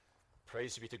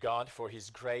Praise be to God for His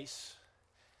grace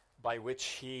by which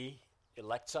He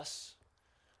elects us.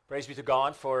 Praise be to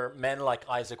God for men like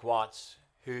Isaac Watts,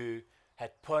 who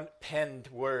had penned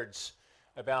words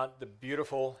about the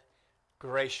beautiful,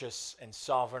 gracious, and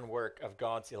sovereign work of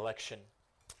God's election.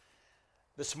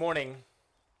 This morning,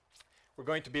 we're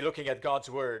going to be looking at God's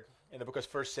Word in the book of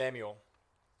 1 Samuel.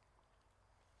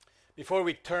 Before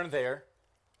we turn there,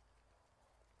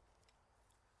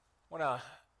 I want to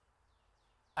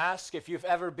ask if you've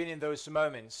ever been in those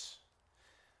moments.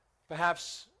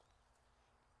 Perhaps,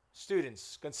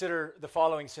 students, consider the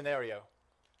following scenario.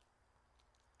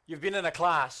 You've been in a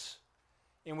class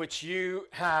in which you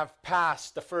have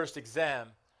passed the first exam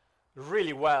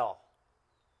really well.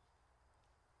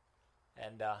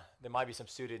 And there might be some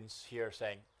students here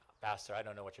saying, Pastor, I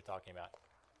don't know what you're talking about.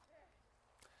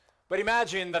 But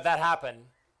imagine that happened,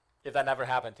 if that never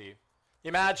happened to you.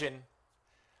 Imagine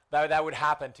that would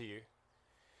happen to you.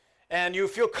 And you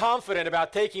feel confident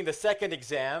about taking the second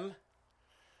exam,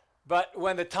 but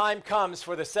when the time comes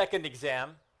for the second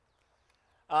exam,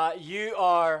 you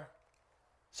are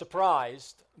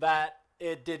surprised that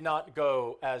it did not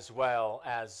go as well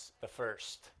as the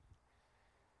first.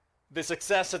 The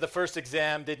success of the first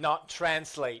exam did not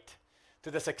translate to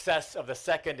the success of the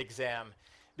second exam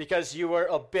because you were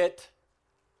a bit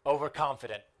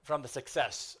overconfident from the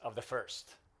success of the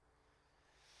first.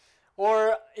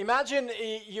 Or imagine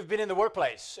you've been in the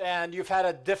workplace and you've had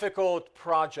a difficult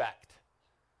project.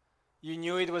 You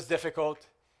knew it was difficult.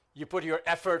 You put your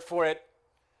effort for it.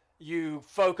 You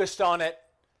focused on it.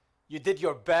 You did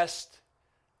your best.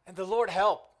 And the Lord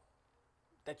helped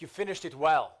that you finished it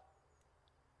well.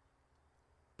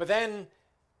 But then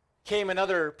came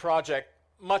another project,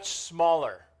 much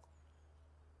smaller,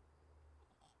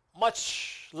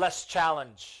 much less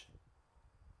challenge.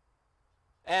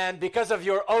 And because of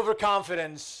your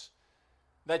overconfidence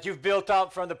that you've built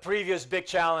up from the previous big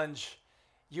challenge,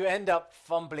 you end up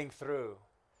fumbling through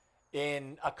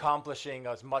in accomplishing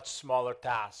a much smaller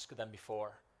task than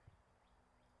before.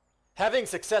 Having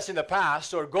success in the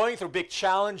past or going through big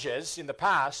challenges in the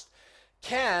past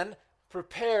can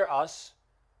prepare us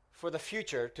for the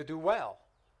future to do well.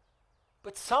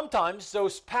 But sometimes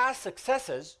those past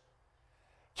successes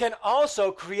can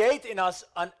also create in us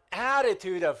an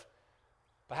attitude of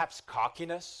perhaps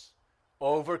cockiness,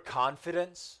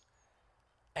 overconfidence,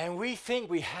 and we think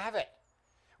we have it.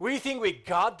 We think we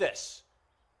got this.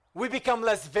 We become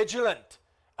less vigilant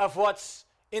of what's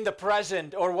in the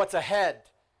present or what's ahead.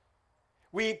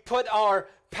 We put our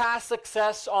past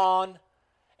success on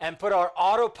and put our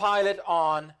autopilot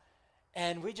on,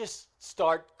 and we just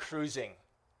start cruising.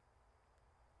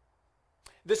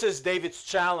 This is David's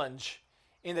challenge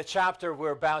in the chapter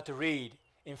we're about to read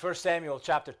in 1 Samuel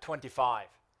chapter 25.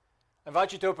 I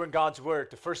invite you to open God's Word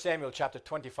to 1 Samuel chapter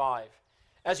 25.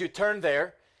 As you turn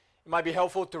there, it might be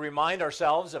helpful to remind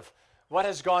ourselves of what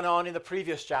has gone on in the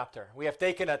previous chapter. We have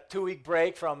taken a 2-week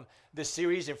break from this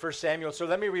series in 1 Samuel, so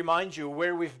let me remind you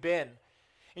where we've been.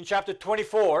 In chapter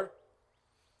 24,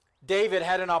 David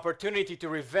had an opportunity to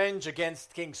revenge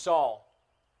against King Saul.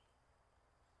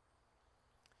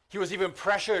 He was even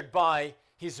pressured by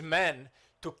his men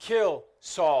to kill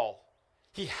Saul.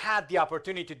 He had the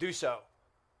opportunity to do so,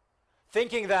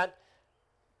 thinking that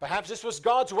perhaps this was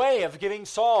God's way of giving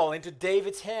Saul into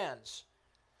David's hands.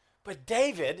 But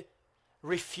David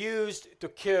refused to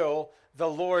kill the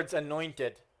Lord's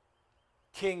anointed,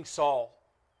 King Saul.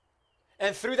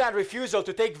 And through that refusal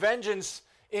to take vengeance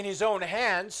in his own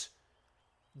hands,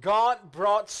 God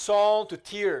brought Saul to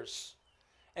tears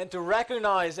and to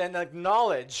recognize and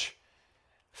acknowledge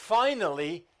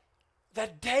finally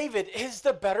that David is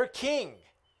the better king.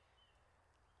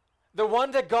 The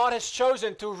one that God has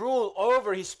chosen to rule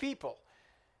over his people.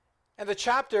 And the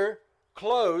chapter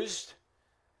closed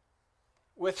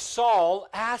with Saul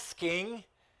asking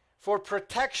for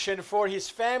protection for his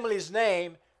family's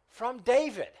name from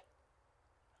David.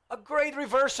 A great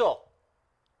reversal.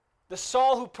 The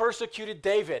Saul who persecuted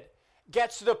David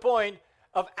gets to the point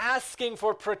of asking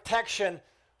for protection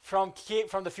from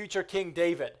the future King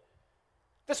David.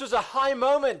 This was a high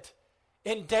moment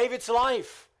in David's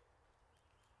life.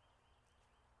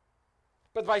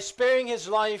 But by sparing his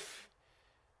life,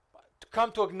 to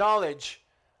come to acknowledge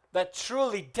that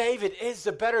truly David is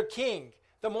the better king,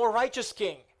 the more righteous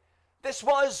king. This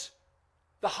was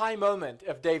the high moment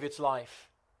of David's life.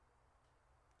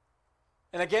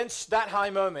 And against that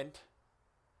high moment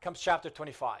comes chapter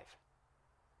 25.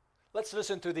 Let's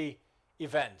listen to the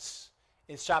events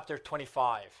in chapter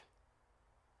 25.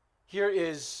 Here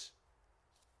is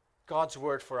God's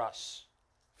word for us.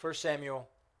 1 Samuel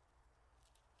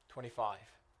 25.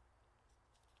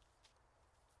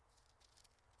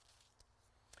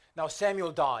 Now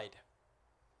Samuel died,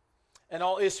 and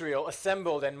all Israel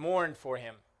assembled and mourned for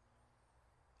him.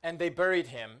 And they buried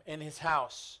him in his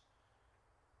house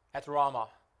at Ramah.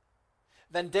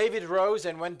 Then David rose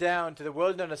and went down to the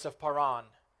wilderness of Paran.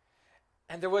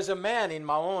 And there was a man in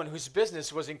Maon whose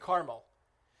business was in Carmel.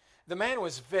 The man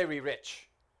was very rich.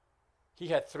 He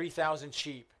had 3,000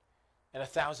 sheep and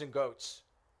 1,000 goats.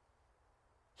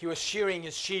 He was shearing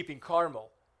his sheep in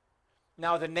Carmel.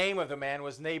 Now the name of the man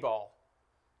was Nabal,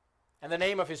 and the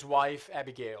name of his wife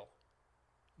Abigail.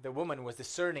 The woman was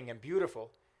discerning and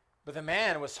beautiful, but the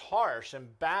man was harsh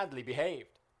and badly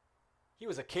behaved. He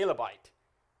was a Calebite.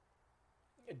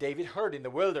 David heard in the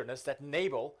wilderness that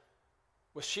Nabal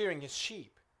was shearing his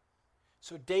sheep.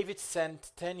 So David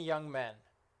sent 10 young men.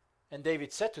 And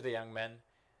David said to the young men,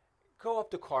 "Go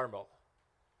up to Carmel,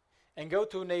 and go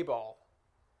to Nabal,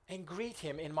 and greet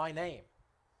him in my name.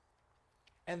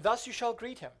 And thus you shall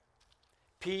greet him.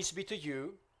 Peace be to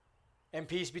you, and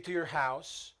peace be to your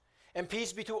house, and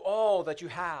peace be to all that you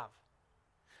have.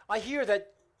 I hear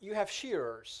that you have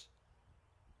shearers.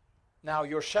 Now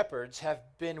your shepherds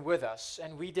have been with us,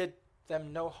 and we did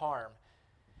them no harm,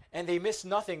 and they missed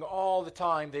nothing all the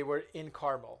time they were in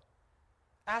Carmel.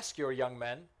 Ask your young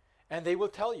men, and they will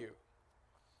tell you.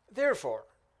 Therefore,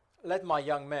 let my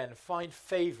young men find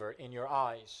favor in your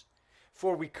eyes,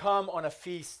 for we come on a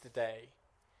feast day.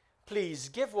 Please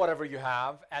give whatever you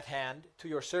have at hand to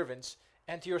your servants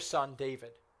and to your son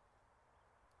David."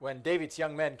 When David's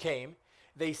young men came,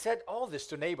 they said all this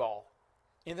to Nabal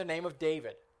in the name of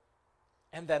David.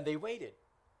 And then they waited.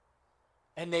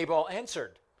 And Nabal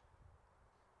answered.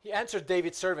 He answered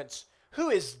David's servants, "Who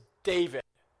is David?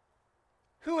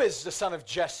 Who is the son of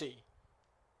Jesse?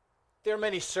 There are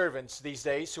many servants these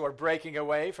days who are breaking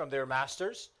away from their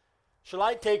masters. Shall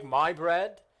I take my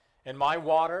bread and my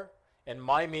water and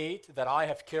my meat that I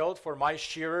have killed for my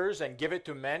shearers and give it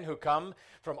to men who come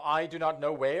from I do not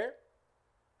know where?"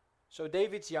 So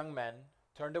David's young men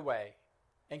turned away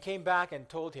and came back and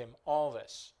told him all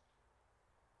this.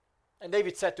 And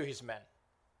David said to his men,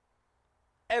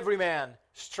 "Every man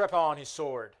strap on his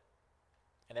sword."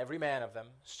 And every man of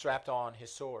them strapped on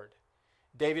his sword.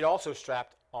 David also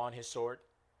strapped on his sword.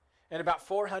 And about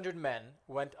 400 men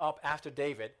went up after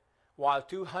David, while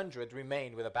 200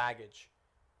 remained with the baggage.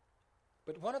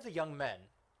 But one of the young men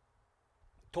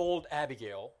told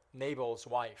Abigail, Nabal's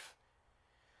wife,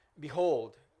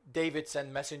 "Behold, David sent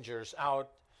messengers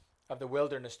out of the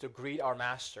wilderness to greet our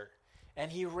master,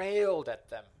 and he railed at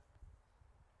them.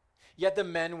 Yet the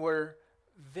men were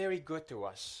very good to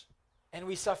us, and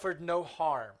we suffered no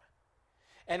harm.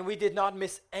 And we did not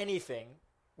miss anything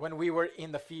when we were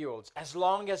in the fields, as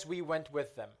long as we went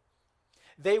with them.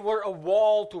 They were a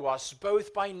wall to us,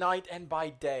 both by night and by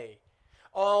day,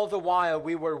 all the while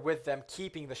we were with them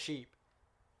keeping the sheep.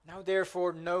 Now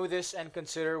therefore know this and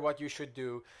consider what you should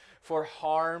do, for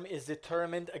harm is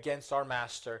determined against our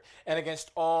master and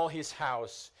against all his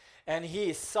house, and he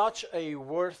is such a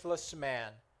worthless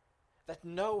man that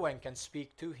no one can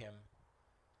speak to him."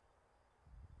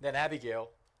 Then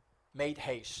Abigail made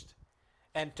haste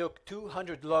and took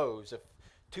 200 loaves of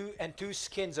two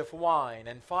skins of wine,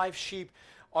 and 5 sheep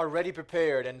already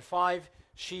prepared, and 5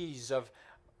 sheaves of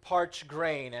parched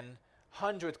grain, and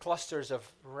 100 clusters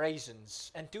of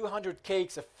raisins, and 200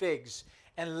 cakes of figs,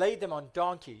 and laid them on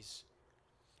donkeys.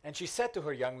 And she said to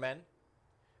her young men,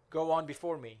 "Go on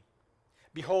before me.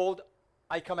 Behold,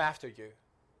 I come after you."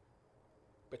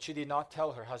 But she did not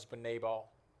tell her husband Nabal.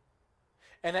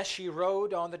 And as she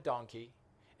rode on the donkey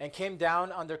and came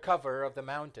down under cover of the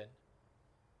mountain,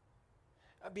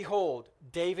 behold,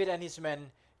 David and his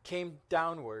men came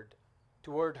downward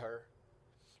toward her,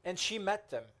 and she met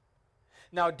them.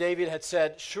 Now David had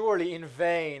said, "Surely in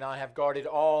vain I have guarded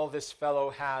all this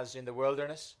fellow has in the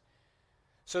wilderness,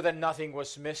 so that nothing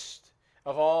was missed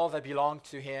of all that belonged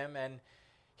to him, and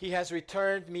he has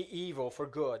returned me evil for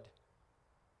good.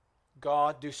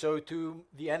 God do so to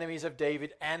the enemies of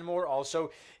David, and more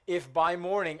also, if by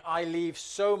morning I leave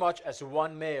so much as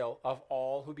one male of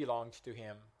all who belonged to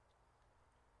him."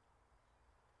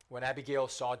 When Abigail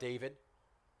saw David,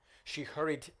 she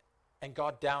hurried and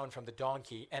got down from the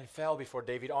donkey and fell before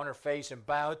David on her face and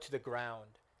bowed to the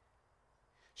ground.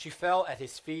 She fell at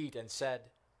his feet and said,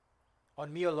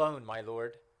 "On me alone, my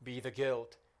lord, be the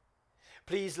guilt.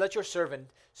 Please let your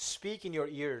servant speak in your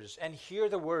ears and hear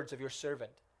the words of your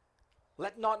servant.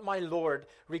 Let not my lord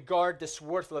regard this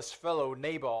worthless fellow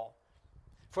Nabal,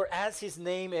 for as his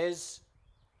name is,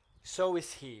 so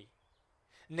is he.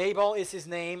 Nabal is his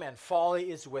name, and folly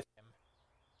is with him.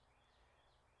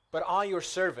 But I, your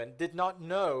servant, did not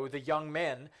know the young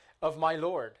men of my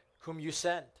lord, whom you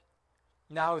sent.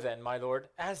 Now then, my Lord,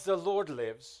 as the Lord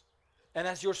lives, and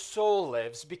as your soul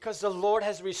lives, because the Lord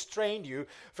has restrained you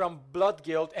from blood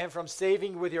guilt and from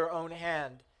saving with your own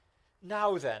hand,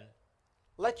 now then,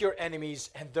 let your enemies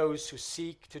and those who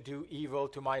seek to do evil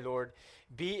to my Lord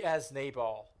be as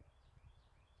Nabal.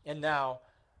 And now,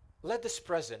 let this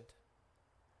present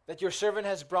that your servant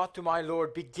has brought to my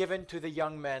Lord be given to the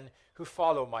young men who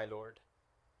follow my Lord.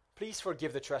 Please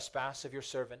forgive the trespass of your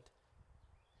servant.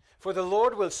 For the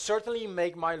Lord will certainly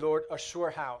make my Lord a sure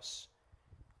house,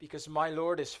 because my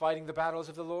Lord is fighting the battles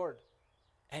of the Lord.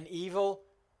 And evil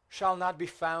shall not be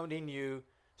found in you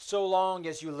so long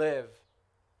as you live.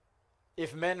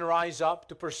 If men rise up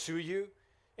to pursue you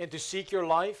and to seek your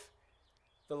life,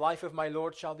 the life of my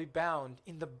Lord shall be bound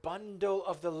in the bundle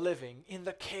of the living, in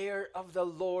the care of the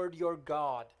Lord your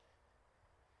God.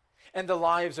 And the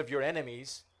lives of your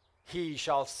enemies he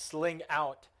shall sling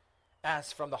out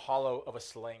as from the hollow of a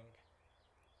sling.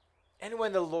 And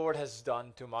when the Lord has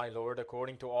done to my Lord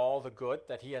according to all the good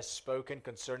that he has spoken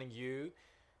concerning you,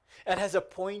 and has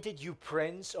appointed you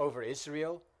prince over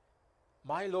Israel,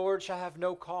 my Lord shall have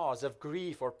no cause of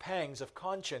grief or pangs of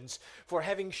conscience for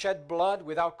having shed blood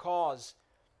without cause,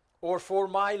 or for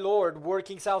my Lord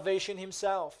working salvation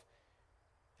himself.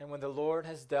 And when the Lord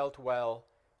has dealt well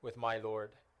with my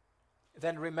Lord,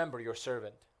 then remember your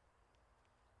servant.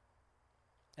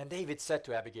 And David said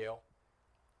to Abigail,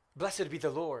 Blessed be the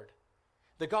Lord,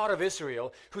 the God of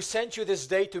Israel, who sent you this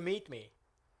day to meet me.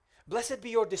 Blessed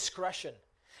be your discretion,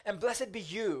 and blessed be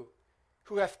you,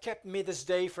 who have kept me this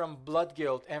day from blood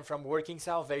guilt and from working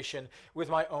salvation with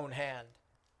my own hand.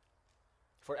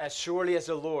 For as surely as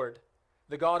the Lord,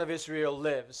 the God of Israel,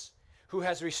 lives, who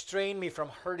has restrained me from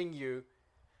hurting you,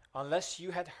 unless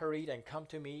you had hurried and come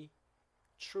to me,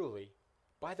 truly,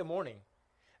 by the morning,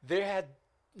 there had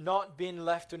not been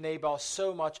left to Nabal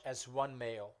so much as one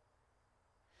male.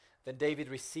 Then David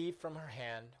received from her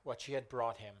hand what she had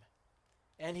brought him.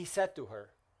 And he said to her,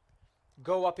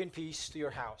 Go up in peace to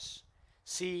your house.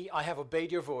 See, I have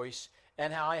obeyed your voice,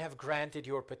 and I have granted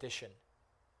your petition.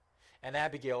 And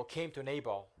Abigail came to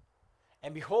Nabal,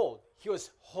 and behold, he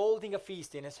was holding a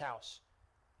feast in his house,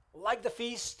 like the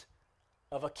feast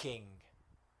of a king.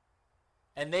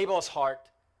 And Nabal's heart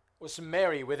was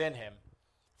merry within him,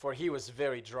 for he was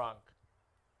very drunk.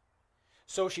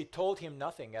 So she told him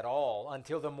nothing at all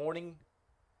until the morning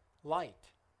light.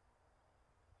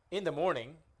 In the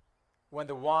morning, when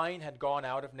the wine had gone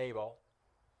out of Nabal,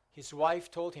 his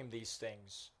wife told him these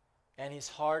things, and his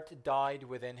heart died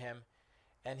within him,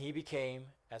 and he became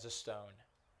as a stone.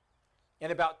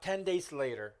 And about 10 days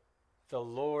later, the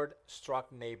Lord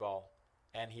struck Nabal,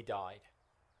 and he died.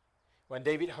 When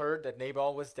David heard that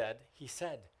Nabal was dead, he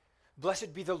said,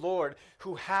 Blessed be the Lord,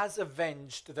 who has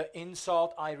avenged the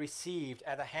insult I received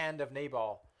at the hand of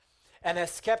Nabal, and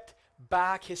has kept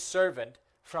back his servant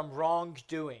from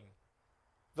wrongdoing.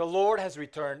 The Lord has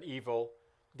returned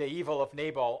the evil of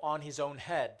Nabal on his own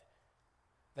head.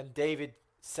 Then David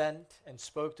sent and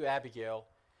spoke to Abigail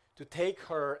to take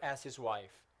her as his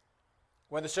wife.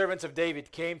 When the servants of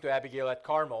David came to Abigail at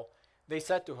Carmel, they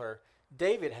said to her,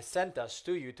 David has sent us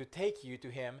to you to take you to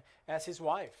him as his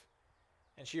wife.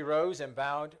 And she rose and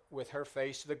bowed with her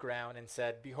face to the ground and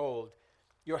said, Behold,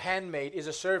 your handmaid is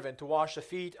a servant to wash the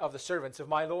feet of the servants of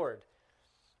my Lord.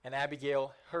 And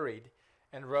Abigail hurried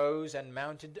and rose and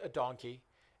mounted a donkey,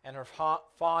 and her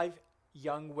 5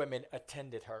 young women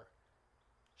attended her.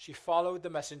 She followed the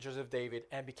messengers of David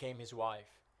and became his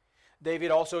wife.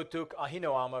 David also took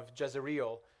Ahinoam of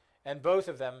Jezreel, and both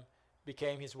of them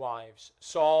became his wives.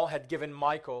 Saul had given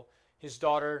Michal, his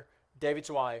daughter,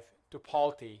 David's wife, to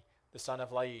Palti, the son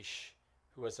of Laish,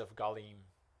 who was of Galim.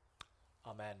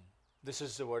 Amen. This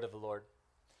is the word of the Lord.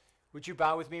 Would you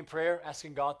bow with me in prayer,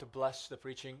 asking God to bless the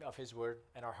preaching of his word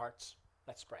in our hearts?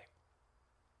 Let's pray.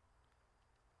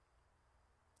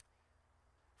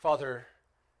 Father,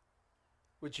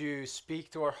 would you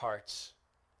speak to our hearts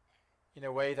in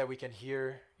a way that we can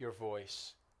hear your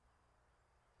voice?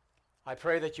 I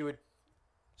pray that you would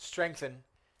strengthen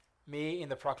me in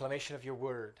the proclamation of your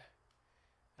word.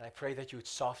 And I pray that you would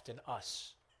soften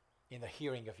us in the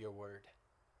hearing of your word.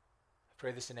 I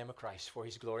pray this in the name of Christ for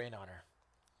his glory and honor.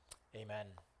 Amen.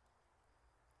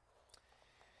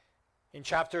 In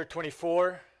chapter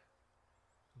 24,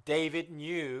 David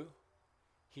knew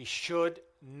he should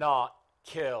not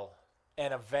kill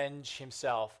and avenge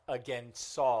himself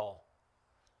against Saul,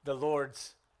 the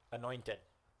Lord's anointed.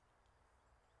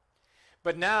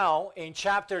 But now, in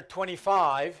chapter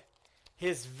 25,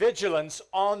 his vigilance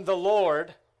on the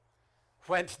Lord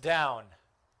went down,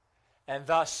 and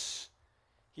thus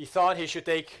he thought he should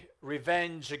take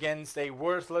revenge against a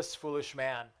worthless, foolish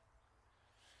man.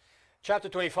 Chapter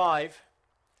 25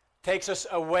 takes us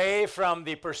away from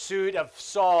the pursuit of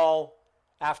Saul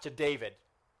after David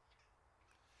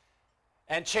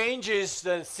and changes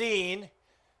the scene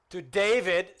to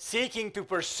David seeking to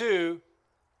pursue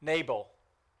Nabal.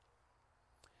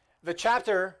 The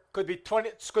chapter could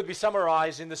be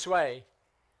summarized in this way: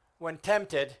 when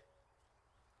tempted,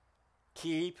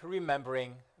 keep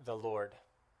remembering the Lord.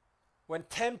 When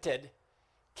tempted,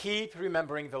 keep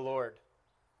remembering the Lord.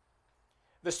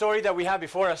 The story that we have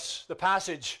before us, the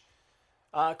passage,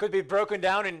 could be broken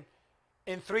down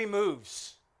in three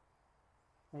moves.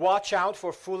 Watch out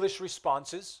for foolish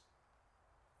responses.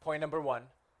 Point number one.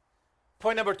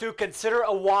 Point number two, consider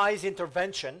a wise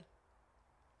intervention.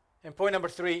 And point number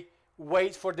three,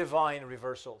 wait for divine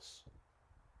reversals.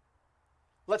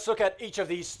 Let's look at each of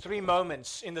these three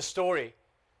moments in the story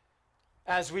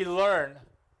as we learn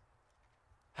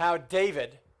how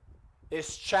David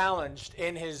is challenged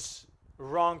in his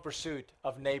wrong pursuit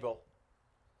of Nabal.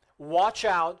 Watch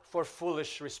out for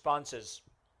foolish responses.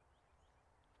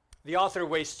 The author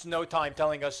wastes no time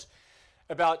telling us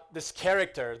about this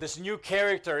character, this new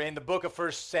character in the book of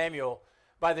 1 Samuel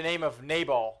by the name of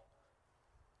Nabal.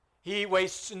 He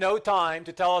wastes no time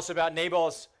to tell us about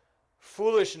Nabal's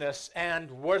foolishness and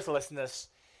worthlessness,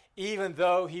 even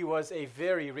though he was a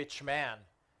very rich man.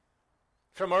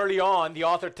 From early on, the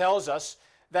author tells us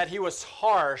that he was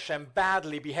harsh and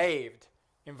badly behaved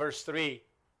in verse 3.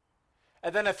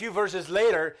 And then a few verses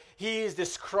later, he is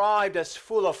described as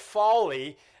full of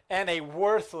folly and a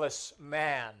worthless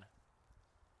man.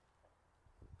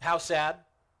 How sad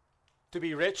to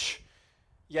be rich,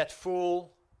 yet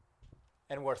fool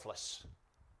and worthless.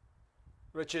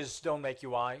 Riches don't make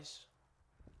you wise.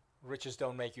 Riches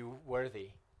don't make you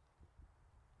worthy.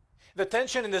 The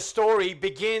tension in the story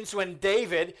begins when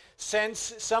David sends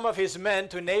some of his men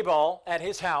to Nabal at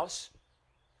his house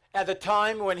at the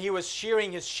time when he was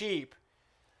shearing his sheep,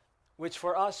 which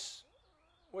for us,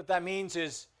 what that means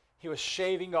is he was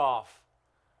shaving off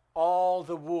all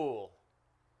the wool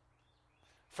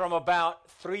from about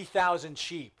 3,000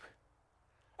 sheep.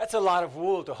 That's a lot of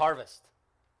wool to harvest.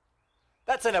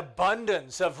 That's an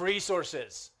abundance of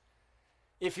resources.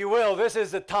 If you will, this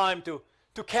is the time to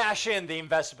cash in the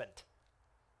investment.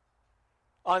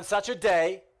 On such a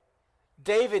day,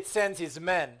 David sends his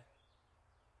men.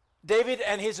 David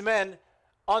and his men,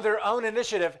 on their own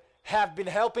initiative, have been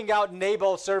helping out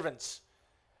Nabal's servants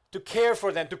to care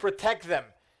for them, to protect them.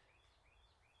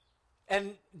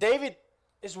 And David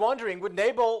is wondering, would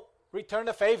Nabal return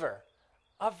the favor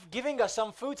of giving us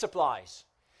some food supplies?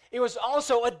 It was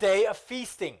also a day of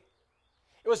feasting.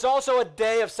 It was also a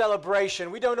day of celebration.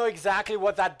 We don't know exactly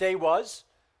what that day was,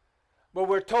 but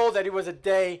we're told that it was a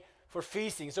day for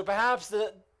feasting. So perhaps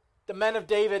the men of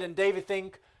David and David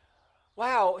think,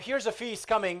 wow, here's a feast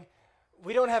coming.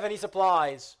 We don't have any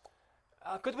supplies.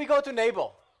 Could we go to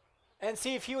Nabal and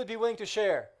see if he would be willing to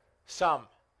share some?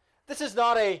 This is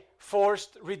not a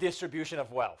forced redistribution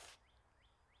of wealth.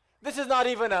 This is not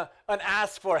even an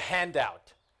ask for a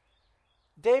handout.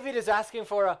 David is asking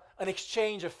for an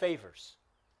exchange of favors.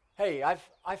 Hey,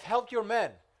 I've helped your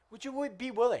men. Would you be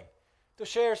willing to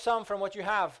share some from what you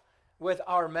have with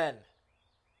our men?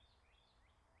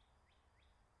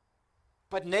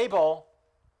 But Nabal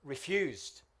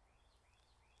refused.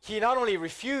 He not only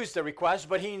refused the request,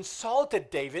 but he insulted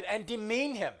David and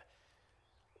demeaned him.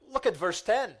 Look at verse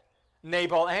 10.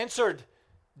 Nabal answered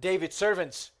David's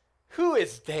servants, "Who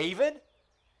is David?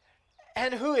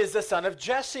 And who is the son of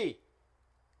Jesse?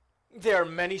 There are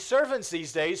many servants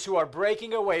these days who are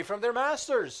breaking away from their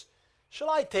masters. Shall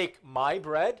I take my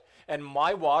bread and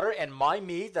my water and my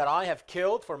meat that I have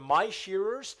killed for my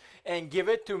shearers and give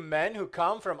it to men who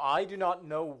come from I do not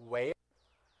know where?"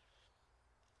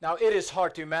 Now it is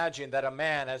hard to imagine that a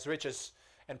man as rich as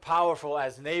and powerful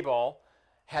as Nabal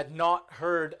had not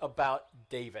heard about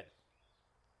David.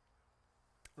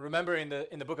 Remember in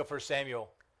the book of 1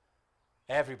 Samuel,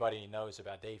 everybody knows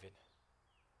about David.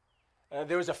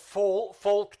 There was a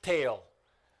folk tale.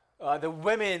 The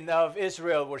women of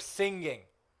Israel were singing.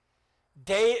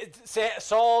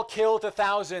 Saul killed the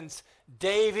thousands.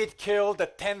 David killed the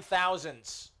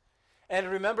 10,000s. And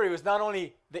remember, it was not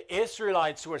only the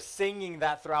Israelites who were singing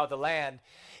that throughout the land,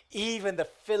 even the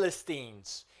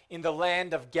Philistines in the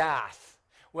land of Gath.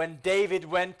 When David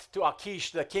went to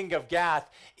Achish, the king of Gath,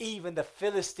 even the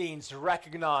Philistines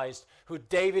recognized who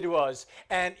David was.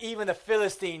 And even the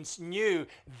Philistines knew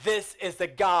this is the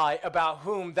guy about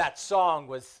whom that song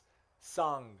was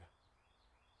sung.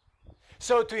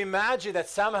 So to imagine that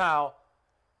somehow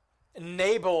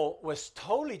Nabal was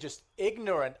totally just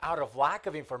ignorant out of lack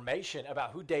of information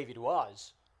about who David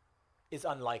was is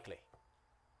unlikely.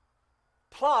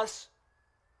 Plus,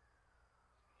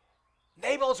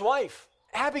 Nabal's wife,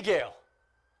 Abigail,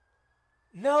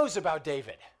 knows about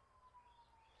David.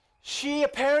 She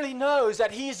apparently knows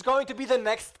that he's going to be the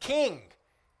next king.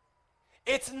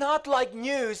 It's not like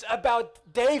news about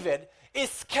David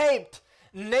escaped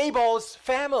Nabal's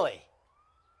family.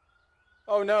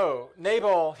 Oh no,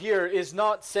 Nabal here is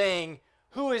not saying,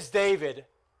 "Who is David?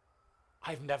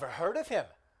 I've never heard of him."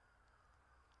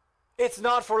 It's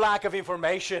not for lack of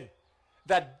information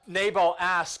that Nabal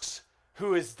asks,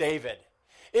 "Who is David?"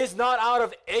 It's not out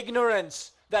of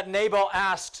ignorance that Nabal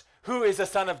asks, "Who is the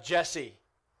son of Jesse?"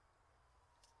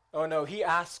 Oh no, he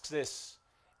asks this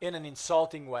in an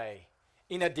insulting way,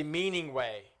 in a demeaning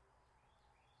way.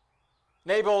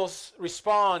 Nabal's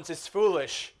response is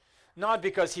foolish, not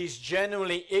because he's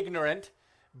genuinely ignorant,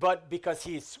 but because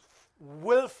he's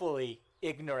willfully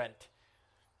ignorant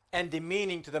and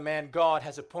demeaning to the man God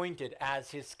has appointed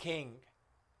as his king.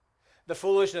 The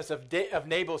foolishness of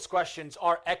Nabal's questions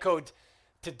are echoed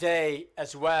today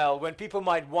as well, when people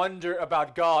might wonder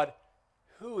about God.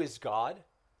 Who is God?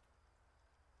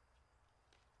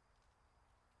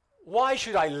 Why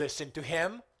should I listen to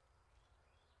him?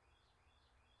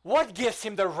 What gives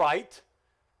him the right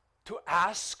to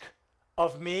ask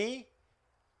of me,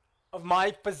 of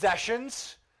my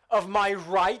possessions, of my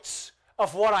rights,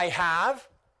 of what I have?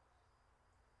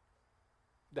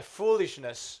 The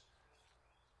foolishness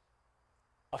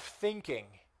of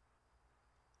thinking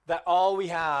that all we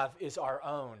have is our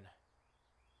own.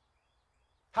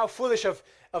 How foolish of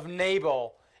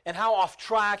Nabal, and how off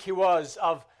track he was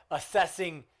of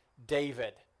assessing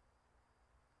David.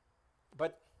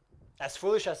 But as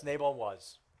foolish as Nabal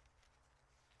was,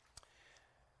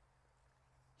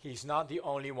 he's not the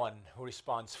only one who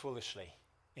responds foolishly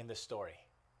in the story.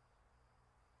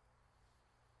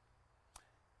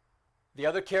 The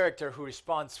other character who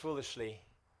responds foolishly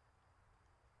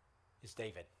is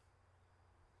David.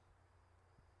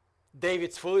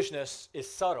 David's foolishness is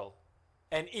subtle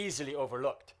and easily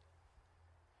overlooked.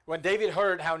 When David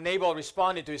heard how Nabal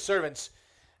responded to his servants,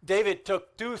 David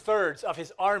took 2/3 of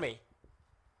his army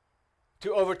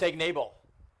to overtake Nabal.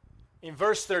 In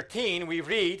verse 13, we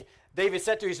read, David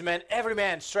said to his men, "Every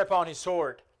man strap on his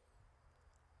sword."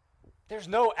 There's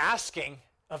no asking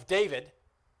of David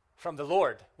from the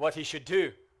Lord what he should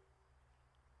do.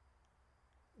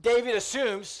 David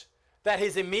assumes that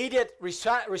his immediate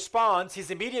response,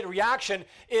 his immediate reaction,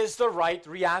 is the right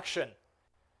reaction.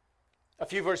 A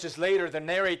few verses later, the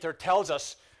narrator tells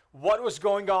us what was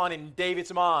going on in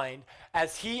David's mind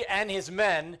as he and his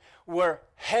men were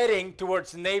heading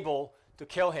towards Nabal to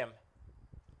kill him.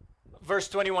 Verse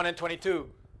 21 and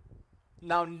 22.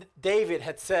 Now David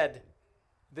had said,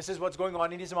 this is what's going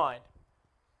on in his mind,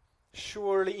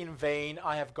 "Surely in vain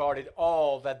I have guarded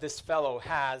all that this fellow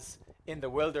has in the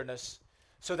wilderness,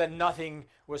 so that nothing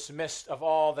was missed of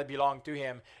all that belonged to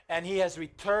him. And he has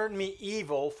returned me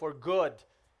evil for good.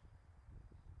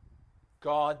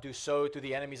 God do so to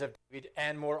the enemies of David,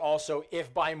 and more also,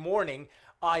 if by morning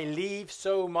I leave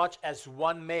so much as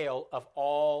one male of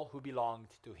all who belonged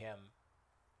to him."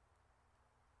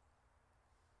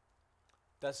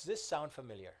 Does this sound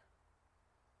familiar?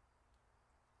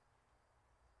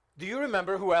 Do you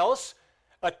remember who else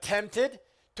attempted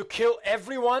to kill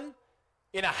everyone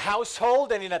in a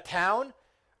household and in a town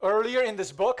earlier in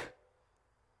this book?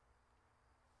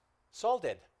 Saul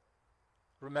did.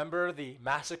 Remember the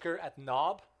massacre at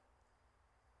Nob?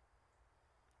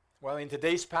 Well, in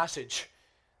today's passage,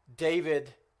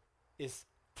 David is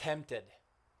tempted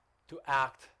to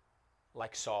act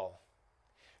like Saul,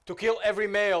 to kill every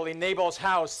male in Nabal's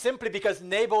house simply because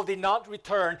Nabal did not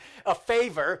return a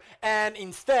favor and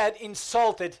instead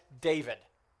insulted David.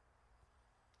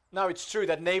 Now, it's true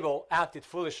that Nabal acted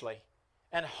foolishly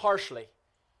and harshly,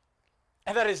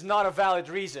 and that is not a valid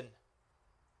reason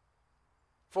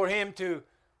for him to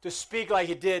speak like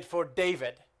he did for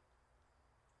David.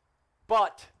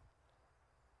 But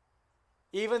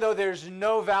even though there's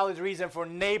no valid reason for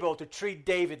Nabal to treat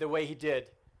David the way he did,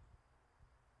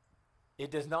 it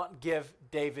does not give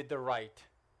David the right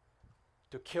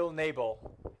to kill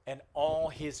Nabal and all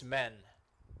his men.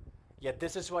 Yet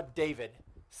this is what David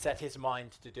set his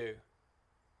mind to do.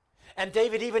 And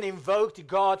David even invoked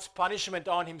God's punishment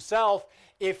on himself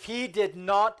if he did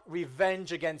not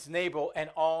revenge against Nabal and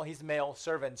all his male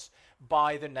servants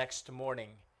by the next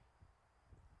morning.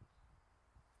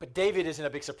 But David isn't a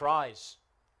big surprise.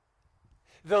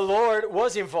 The Lord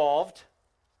was involved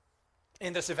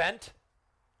in this event,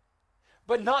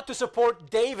 but not to support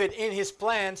David in his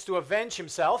plans to avenge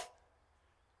himself,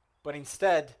 but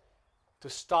instead to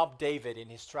stop David in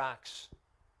his tracks.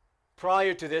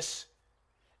 Prior to this,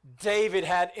 David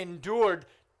had endured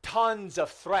tons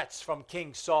of threats from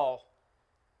King Saul.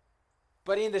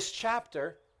 But in this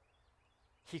chapter,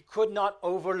 he could not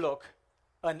overlook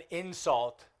an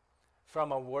insult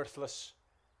from a worthless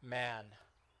man.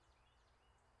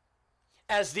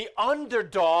 As the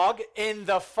underdog in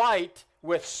the fight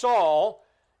with Saul,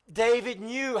 David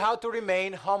knew how to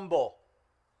remain humble.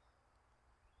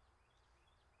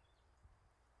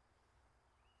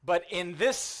 But in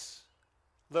this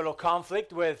little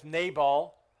conflict with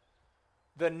Nabal,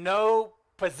 the no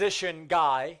position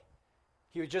guy,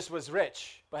 he just was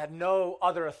rich, but had no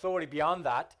other authority beyond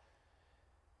that.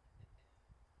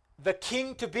 The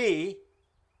king-to-be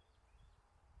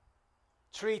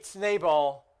treats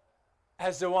Nabal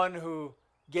as the one who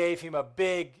gave him a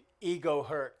big ego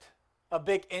hurt, a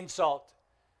big insult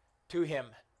to him.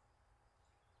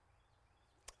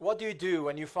 What do you do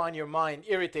when you find your mind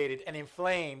irritated and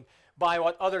inflamed by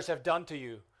what others have done to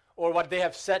you or what they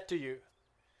have said to you?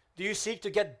 Do you seek to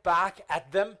get back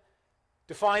at them,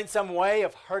 to find some way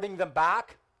of hurting them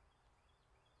back?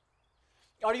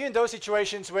 Are you in those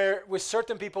situations where with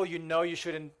certain people you know you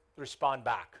shouldn't respond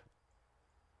back?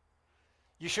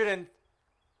 You shouldn't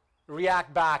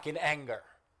react back in anger.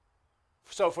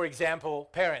 So for example,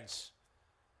 parents,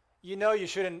 you know you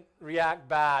shouldn't react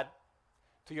bad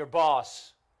to your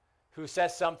boss who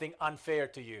says something unfair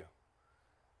to you.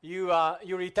 You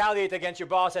retaliate against your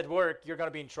boss at work, you're going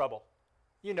to be in trouble.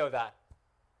 You know that.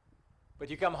 But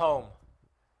you come home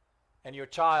and your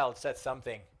child says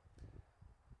something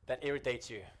that irritates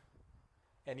you,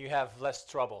 and you have less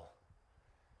trouble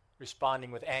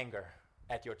responding with anger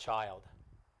at your child.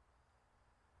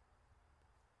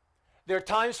 There are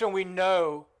times when we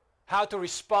know how to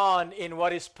respond in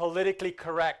what is politically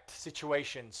correct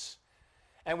situations,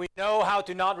 and we know how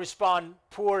to not respond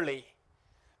poorly.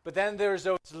 But then there's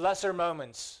those lesser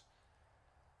moments,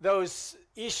 those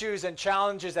issues and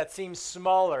challenges that seem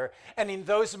smaller, and in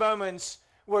those moments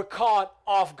we're caught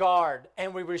off guard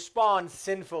and we respond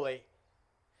sinfully.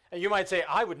 And you might say,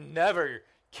 I would never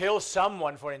kill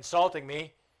someone for insulting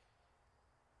me.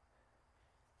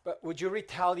 But would you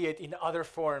retaliate in other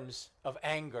forms of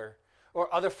anger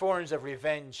or other forms of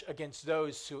revenge against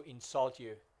those who insult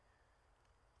you?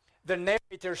 The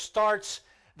narrator starts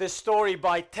this story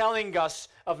by telling us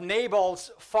of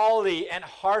Nabal's folly and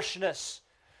harshness.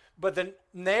 But the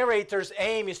narrator's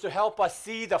aim is to help us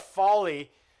see the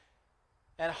folly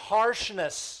and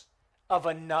harshness of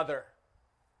another,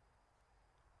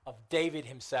 of David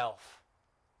himself.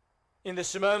 In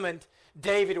this moment,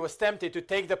 David was tempted to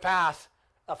take the path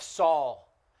of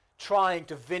Saul, trying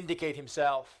to vindicate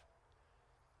himself.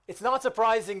 It's not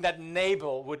surprising that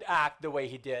Nabal would act the way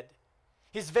he did.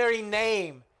 His very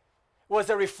name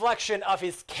was a reflection of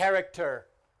his character.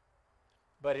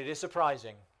 But it is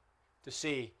surprising to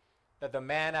see that the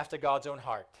man after God's own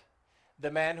heart, the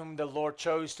man whom the Lord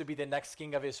chose to be the next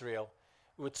king of Israel,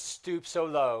 would stoop so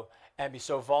low and be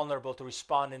so vulnerable to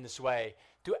respond in this way,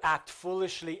 to act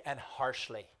foolishly and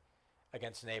harshly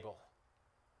against Nabal.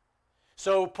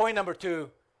 So point number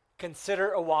 2,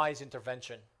 consider a wise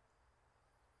intervention.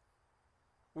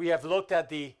 We have looked at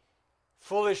the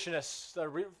foolishness,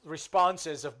 the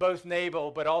responses of both Nabal,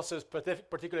 but also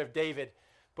particularly of David.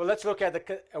 But let's look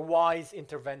at a wise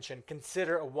intervention.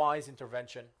 Consider a wise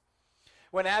intervention.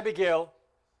 When Abigail,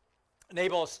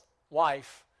 Nabal's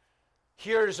wife,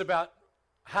 hears about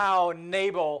how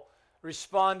Nabal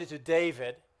responded to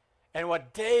David and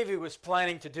what David was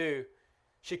planning to do,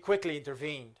 she quickly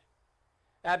intervened.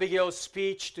 Abigail's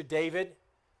speech to David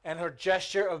and her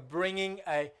gesture of bringing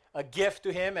a gift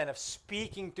to him and of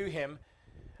speaking to him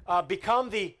become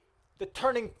the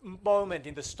turning moment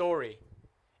in the story.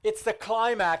 It's the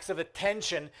climax of the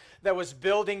tension that was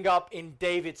building up in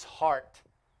David's heart.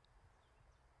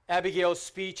 Abigail's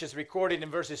speech is recorded in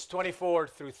verses 24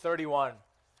 through 31.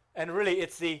 And really,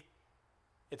 it's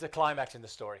a climax in the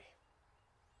story.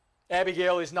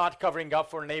 Abigail is not covering up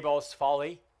for Nabal's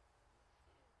folly.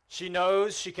 She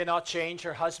knows she cannot change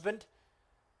her husband.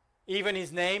 Even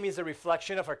his name is a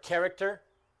reflection of her character.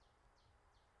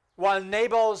 While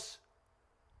Nabal's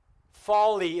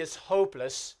folly is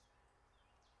hopeless,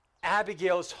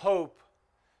 Abigail's hope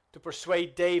to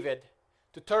persuade David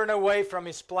to turn away from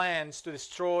his plans to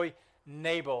destroy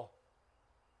Nabal,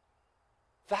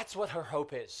 that's what her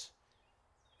hope is.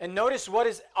 And notice what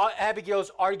is Abigail's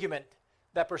argument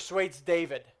that persuades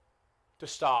David to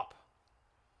stop.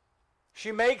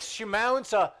 She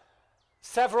mounts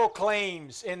several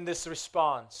claims in this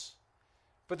response.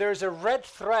 But there's a red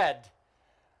thread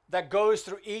that goes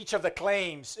through each of the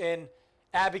claims in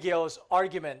Abigail's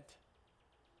argument.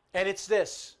 And it's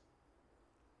this: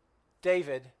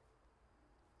 David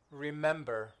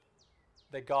remember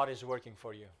that God is working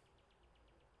for you.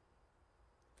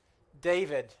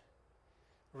 David,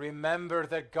 remember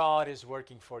that God is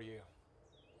working for you.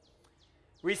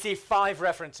 We see 5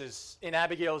 references in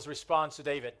Abigail's response to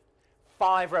David.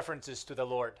 5 references to the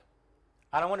Lord.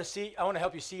 I want to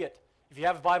help you see it. If you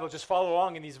have a Bible, just follow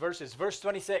along in these verses. Verse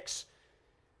 26.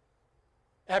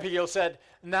 Abigail said,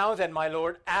 "Now then, my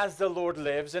Lord, as the Lord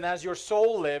lives and as your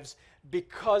soul lives,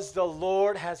 because the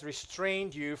Lord has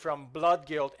restrained you from blood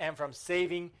guilt and from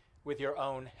saving with your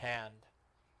own hand."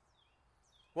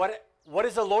 What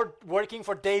is the Lord working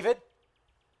for David?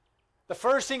 The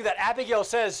first thing that Abigail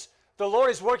says the Lord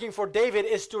is working for David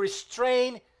is to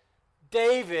restrain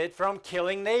David from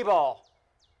killing Nabal.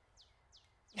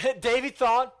 David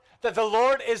thought that the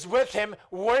Lord is with him,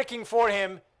 working for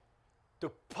him to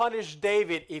punish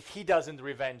David if he doesn't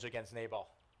revenge against Nabal.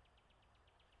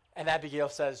 And Abigail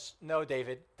says, "No,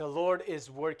 David, the Lord is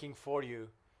working for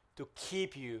you to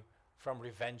keep you from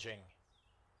revenging."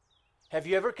 Have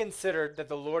you ever considered that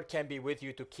the Lord can be with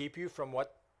you to keep you from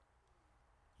what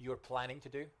you're planning to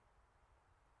do?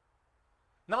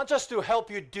 Not just to help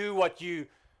you do what you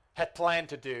had planned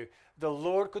to do. The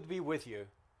Lord could be with you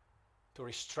to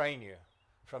restrain you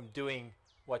from doing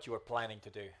what you were planning to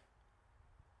do.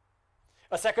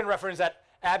 A second reference that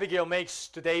Abigail makes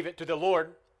to the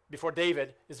Lord before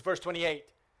David is verse 28.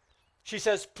 She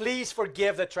says, "Please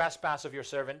forgive the trespass of your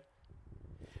servant,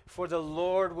 for the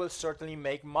Lord will certainly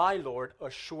make my Lord a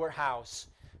sure house,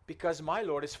 because my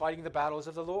Lord is fighting the battles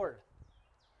of the Lord."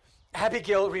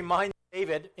 Abigail reminds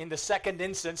David in the second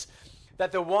instance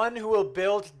that the one who will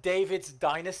build David's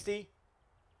dynasty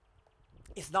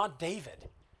is not David,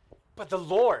 but the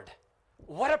Lord.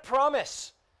 What a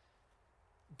promise!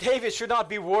 David should not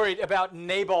be worried about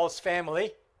Nabal's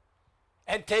family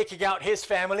and taking out his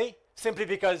family simply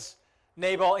because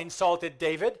Nabal insulted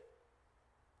David.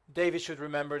 David should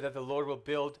remember that the Lord will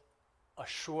build a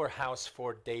sure house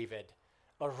for David,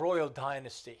 a royal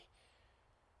dynasty.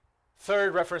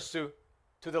 Third reference to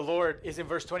the Lord is in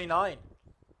verse 29.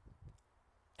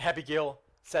 Abigail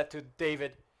said to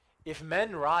David, "If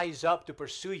men rise up to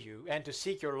pursue you and to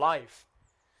seek your life,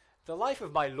 the life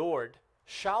of my Lord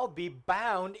shall be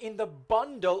bound in the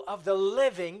bundle of the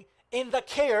living in the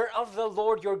care of the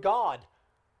Lord your God."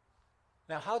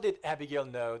 Now, how did Abigail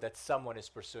know that someone is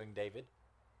pursuing David?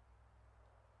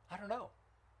 I don't know.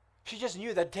 She just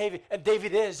knew that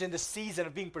David is in the season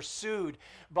of being pursued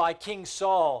by King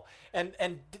Saul. And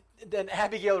then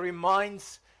Abigail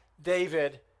reminds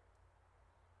David,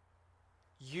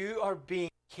 "You are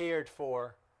being cared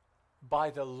for by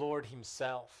the Lord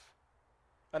himself."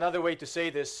 Another way to say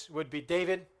this would be,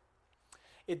 David,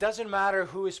 it doesn't matter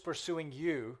who is pursuing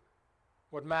you.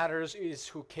 What matters is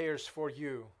who cares for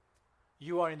you.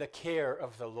 You are in the care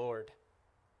of the Lord.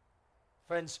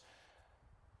 Friends,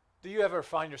 do you ever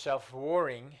find yourself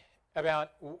worrying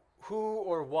about who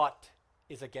or what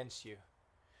is against you?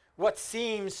 What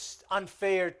seems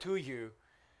unfair to you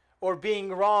or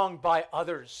being wronged by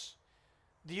others?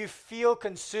 Do you feel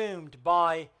consumed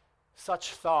by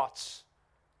such thoughts?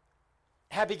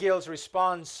 Abigail's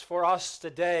response for us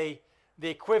today, the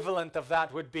equivalent of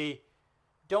that would be,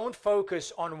 don't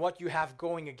focus on what you have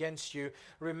going against you.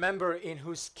 Remember in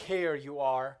whose care you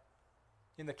are,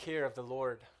 in the care of the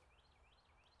Lord.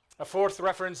 A fourth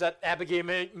reference that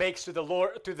Abigail makes to the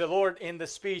Lord in the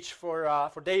speech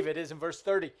for David is in verse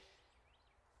 30.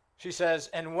 She says,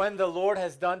 "And when the Lord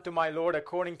has done to my Lord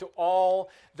according to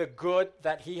all the good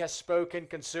that he has spoken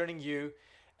concerning you,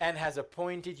 and has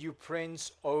appointed you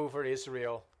prince over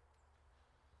Israel."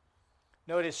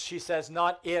 Notice she says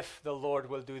not if the Lord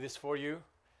will do this for you,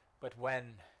 but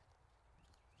when.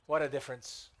 What a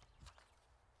difference.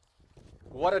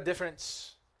 What a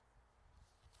difference.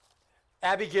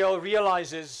 Abigail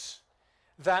realizes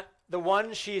that the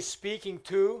one she is speaking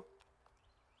to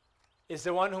is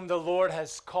the one whom the Lord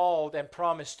has called and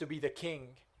promised to be the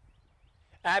king.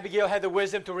 Abigail had the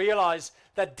wisdom to realize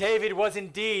that David was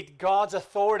indeed God's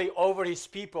authority over his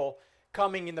people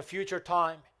coming in the future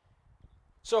time.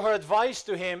 So her advice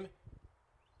to him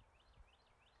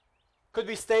could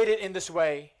be stated in this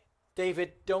way: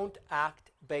 David, don't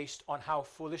act based on how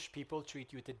foolish people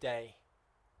treat you today.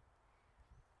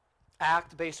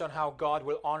 Act based on how God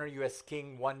will honor you as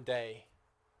king one day.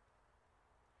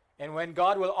 And when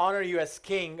God will honor you as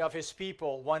king of his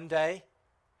people one day,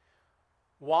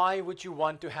 why would you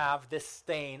want to have this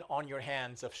stain on your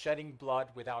hands of shedding blood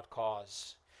without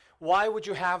cause? Why would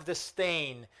you have the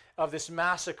stain of this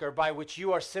massacre by which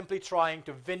you are simply trying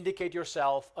to vindicate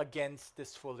yourself against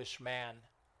this foolish man?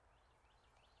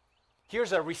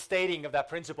 Here's a restating of that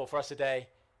principle for us today.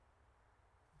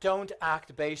 Don't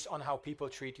act based on how people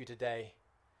treat you today.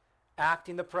 Act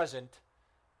in the present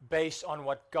based on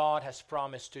what God has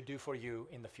promised to do for you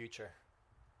in the future.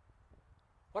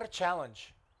 What a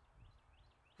challenge.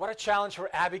 What a challenge for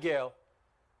Abigail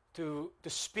to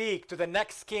speak to the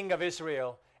next king of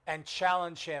Israel and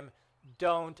challenge him.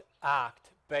 Don't act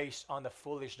based on the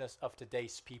foolishness of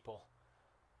today's people.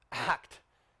 Act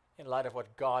in light of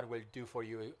what God will do for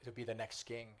you to be the next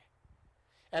king.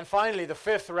 And finally, the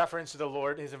fifth reference to the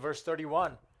Lord is in verse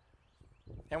 31.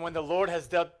 And when the Lord has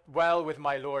dealt well with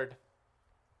my Lord,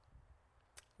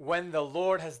 when the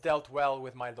Lord has dealt well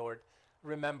with my Lord,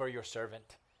 remember your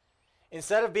servant.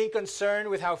 Instead of being concerned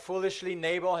with how foolishly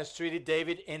Nabal has treated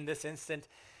David in this instant,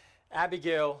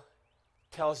 Abigail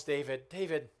tells David,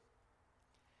 David,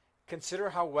 consider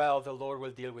how well the Lord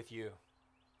will deal with you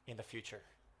in the future.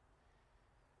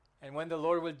 And when the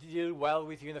Lord will deal well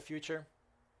with you in the future,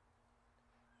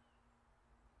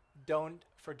 don't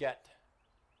forget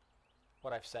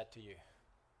what I've said to you.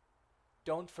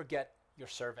 Don't forget your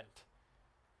servant.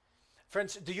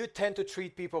 Friends, do you tend to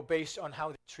treat people based on how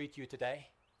they treat you today?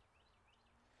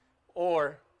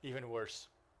 Or, even worse,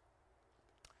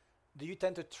 do you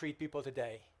tend to treat people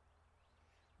today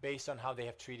based on how they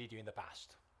have treated you in the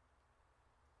past?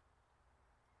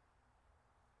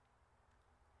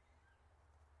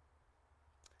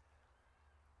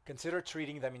 Consider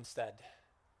treating them instead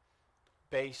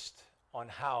based on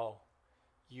how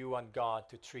you want God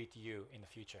to treat you in the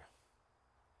future.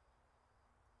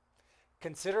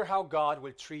 Consider how God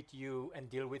will treat you and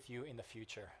deal with you in the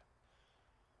future.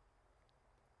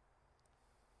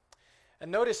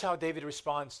 And notice how David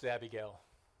responds to Abigail.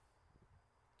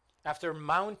 After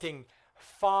mounting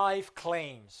 5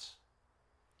 claims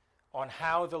on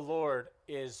how the Lord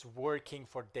is working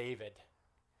for David,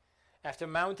 after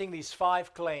mounting these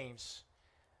 5 claims,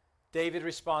 David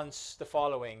responds the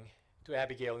following to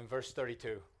Abigail in verse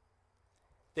 32.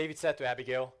 David said to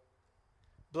Abigail,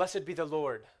 "Blessed be the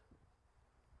Lord,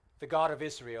 the God of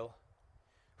Israel,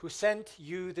 who sent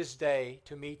you this day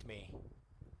to meet me.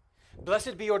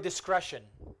 Blessed be your discretion,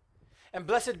 and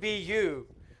blessed be you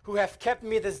who have kept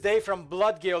me this day from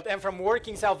blood guilt and from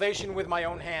working salvation with my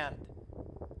own hand."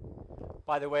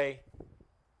 By the way,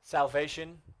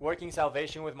 salvation, working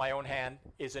salvation with my own hand,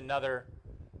 is another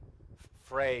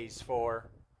phrase for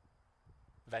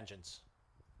vengeance.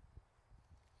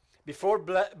 Before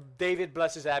David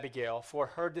blesses Abigail for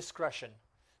her discretion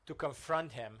to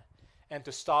confront him and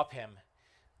to stop him,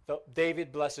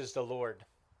 David blesses the Lord.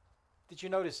 Did you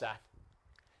notice that?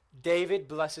 David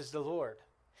blesses the Lord.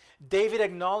 David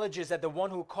acknowledges that the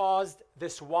one who caused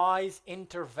this wise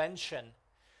intervention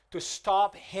to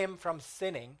stop him from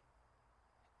sinning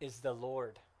is the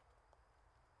Lord.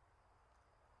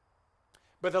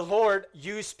 But the Lord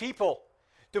used people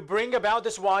to bring about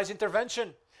this wise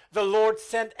intervention. The Lord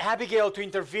sent Abigail to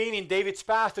intervene in David's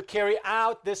path to carry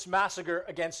out this massacre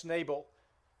against Nabal.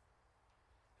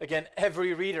 Again,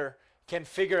 every reader can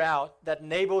figure out that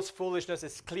Nabal's foolishness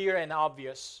is clear and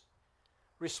obvious.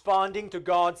 Responding to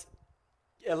God's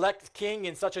elect king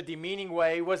in such a demeaning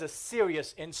way was a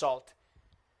serious insult.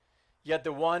 Yet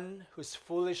the one whose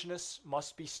foolishness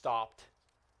must be stopped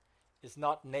is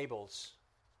not Nabal's,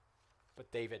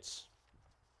 but David's.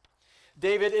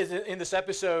 David in this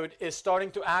episode is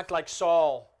starting to act like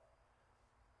Saul.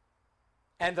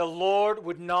 And the Lord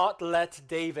would not let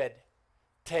David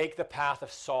take the path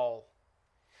of Saul.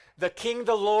 The king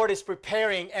the Lord is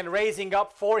preparing and raising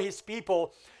up for his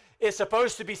people is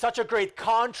supposed to be such a great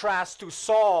contrast to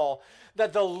Saul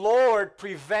that the Lord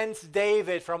prevents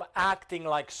David from acting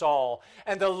like Saul.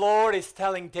 And the Lord is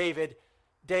telling David,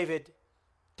 David,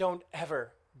 don't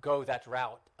ever go that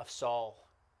route of Saul.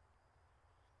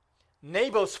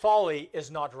 Nabal's folly is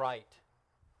not right.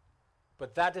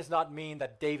 But that does not mean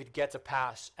that David gets a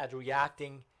pass at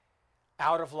reacting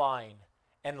out of line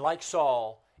and like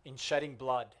Saul in shedding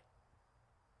blood.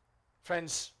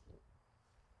 Friends,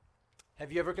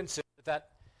 have you ever considered that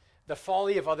the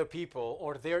folly of other people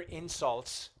or their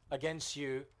insults against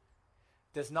you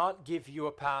does not give you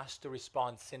a pass to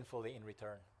respond sinfully in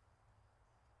return?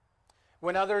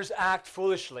 When others act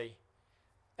foolishly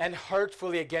and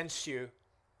hurtfully against you,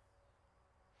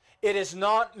 it is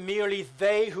not merely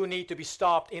they who need to be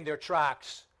stopped in their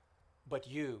tracks, but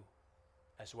you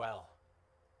as well.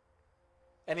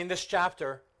 And in this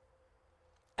chapter,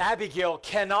 Abigail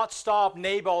cannot stop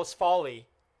Nabal's folly,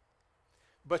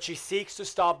 but she seeks to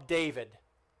stop David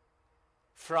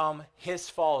from his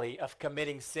folly of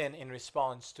committing sin in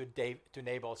response to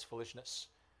Nabal's foolishness.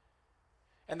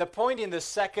 And the point in the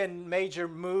second major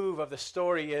move of the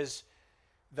story is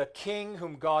the king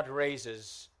whom God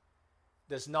raises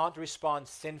does not respond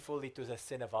sinfully to the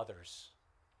sin of others.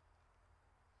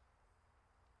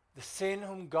 The king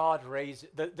whom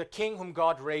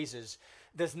God raises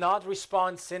does not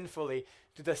respond sinfully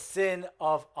to the sin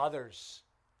of others.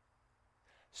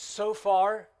 So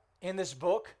far in this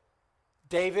book,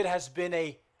 David has been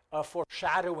a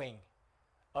foreshadowing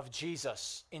of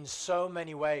Jesus in so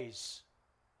many ways.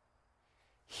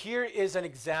 Here is an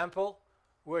example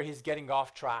where he's getting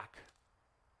off track.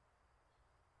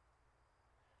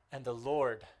 And the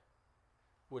Lord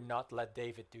would not let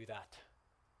David do that.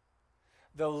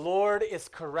 The Lord is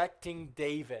correcting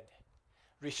David,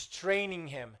 restraining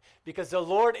him, because the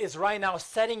Lord is right now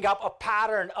setting up a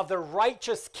pattern of the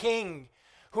righteous king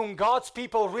whom God's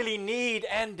people really need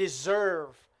and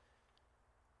deserve.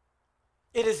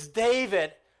 It is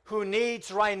David who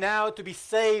needs right now to be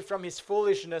saved from his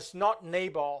foolishness, not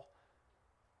Nabal.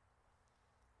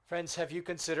 Friends, have you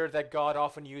considered that God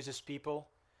often uses people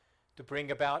to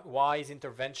bring about wise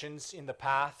interventions in the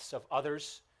paths of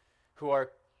others who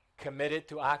are committed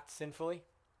to act sinfully?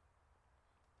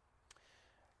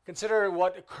 Consider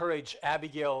what courage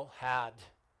Abigail had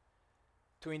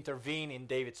to intervene in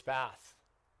David's path.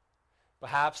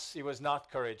 Perhaps it was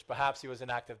not courage, perhaps it was an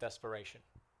act of desperation.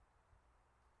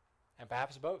 And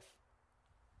perhaps both.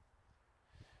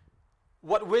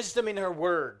 What wisdom in her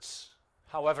words,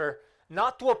 however,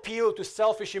 not to appeal to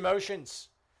selfish emotions,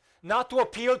 not to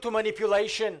appeal to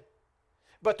manipulation,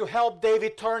 but to help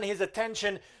David turn his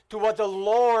attention to what the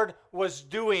Lord was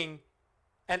doing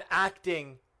and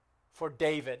acting for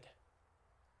David.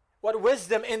 What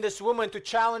wisdom in this woman to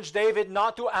challenge David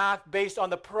not to act based on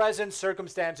the present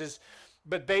circumstances,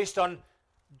 but based on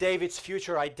David's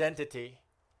future identity.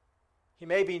 He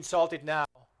may be insulted now,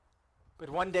 but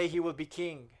one day he will be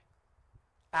king.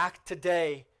 Act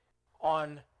today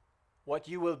on what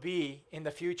you will be in the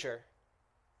future.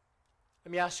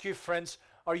 Let me ask you, friends,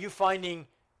 are you finding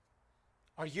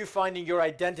your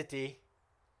identity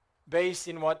based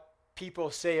in what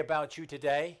people say about you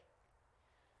today?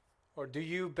 Or do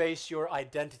you base your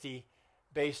identity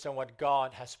based on what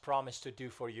God has promised to do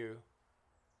for you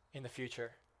in the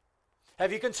future?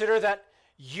 Have you considered that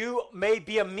you may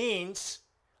be a means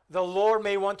the Lord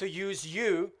may want to use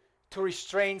you to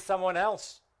restrain someone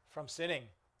else from sinning?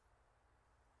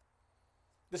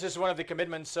 This is one of the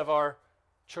commitments of our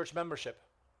church membership.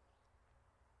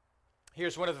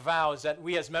 Here's one of the vows that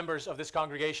we as members of this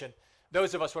congregation,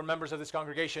 those of us who are members of this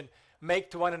congregation, make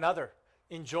to one another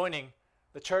in joining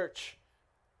the church.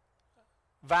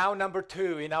 Vow number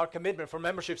 2 in our commitment for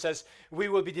membership says, we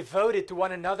will be devoted to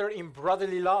one another in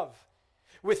brotherly love.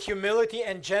 With humility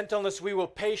and gentleness, we will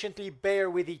patiently bear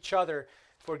with each other,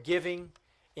 forgiving,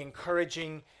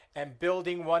 encouraging, and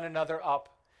building one another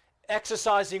up,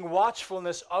 exercising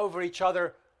watchfulness over each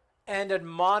other, and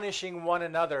admonishing one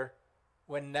another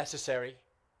when necessary.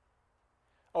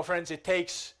 Oh, friends, it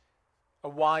takes a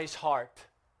wise heart,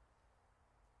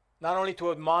 not only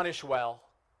to admonish well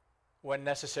when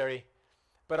necessary,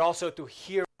 but also to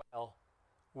hear well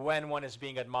when one is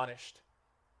being admonished.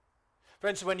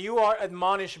 Friends, when you are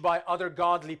admonished by other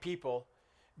godly people,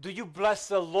 do you bless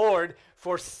the Lord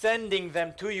for sending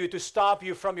them to you to stop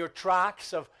you from your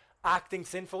tracks of acting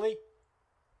sinfully?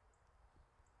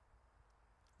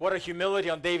 What a humility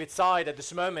on David's side at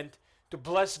this moment to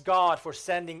bless God for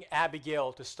sending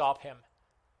Abigail to stop him.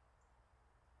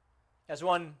 As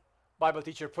one Bible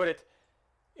teacher put it,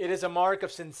 it is a mark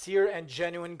of sincere and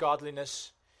genuine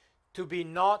godliness to be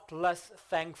not less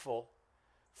thankful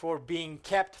for being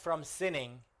kept from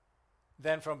sinning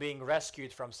than from being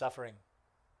rescued from suffering.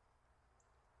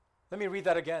 Let me read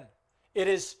that again. It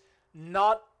is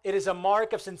a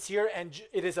mark of sincere and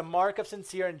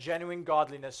genuine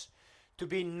godliness to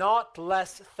be not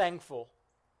less thankful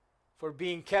for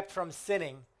being kept from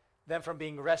sinning than from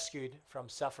being rescued from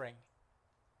suffering.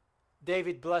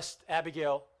 David blessed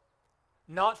Abigail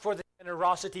not for the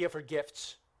generosity of her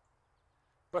gifts,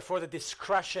 but for the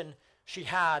discretion she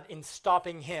had in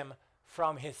stopping him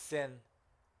from his sin.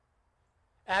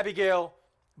 Abigail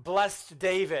blessed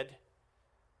David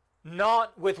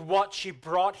not with what she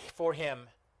brought for him,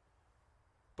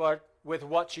 but with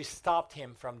what she stopped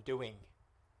him from doing.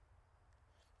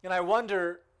 And I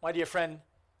wonder, my dear friend,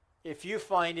 if you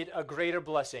find it a greater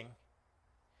blessing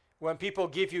when people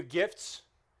give you gifts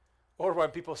or when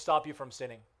people stop you from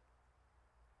sinning.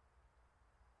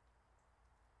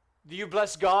 Do you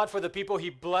bless God for the people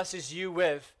he blesses you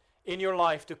with in your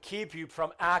life to keep you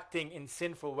from acting in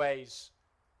sinful ways?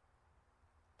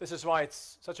 This is why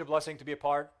it's such a blessing to be a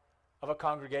part of a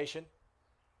congregation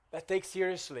that takes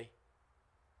seriously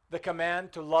the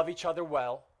command to love each other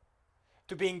well,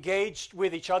 to be engaged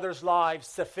with each other's lives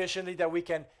sufficiently that we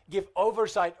can give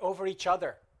oversight over each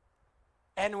other.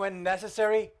 And when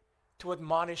necessary, to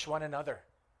admonish one another.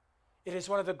 It is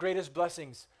one of the greatest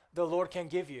blessings the Lord can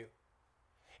give you.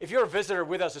 If you're a visitor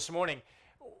with us this morning,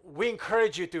 we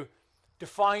encourage you to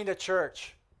find a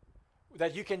church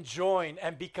that you can join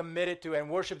and be committed to and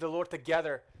worship the Lord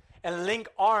together and link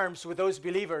arms with those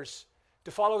believers to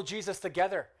follow Jesus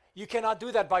together. You cannot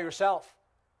do that by yourself.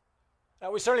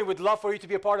 We certainly would love for you to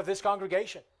be a part of this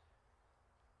congregation.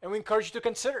 And we encourage you to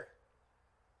consider.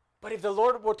 But if the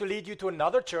Lord were to lead you to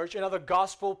another church, another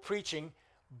gospel preaching,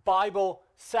 Bible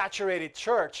saturated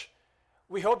church,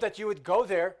 we hope that you would go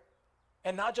there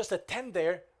and not just attend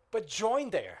there, but join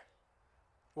there.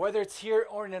 Whether it's here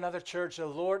or in another church, the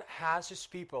Lord has His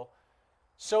people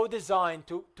so designed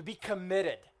to be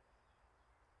committed.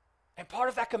 And part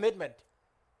of that commitment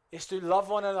is to love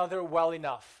one another well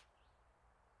enough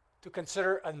to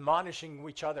consider admonishing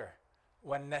each other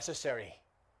when necessary.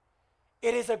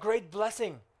 It is a great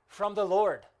blessing from the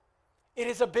Lord. It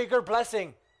is a bigger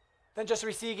blessing than just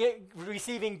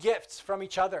receiving gifts from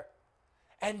each other.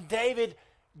 And David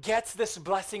gets this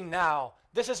blessing now.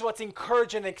 This is what's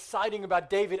encouraging and exciting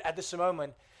about David at this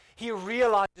moment. He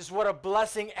realizes what a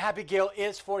blessing Abigail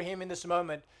is for him in this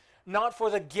moment. Not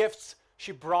for the gifts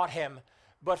she brought him,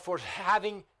 but for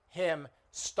having him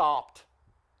stopped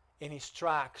in his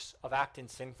tracks of acting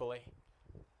sinfully.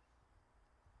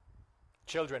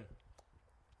 Children,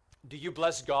 do you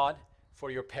bless God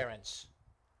for your parents?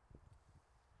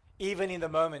 Even in the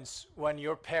moments when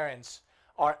your parents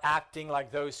are acting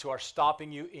like those who are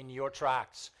stopping you in your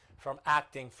tracks from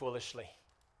acting foolishly.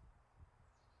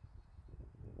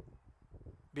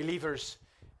 Believers,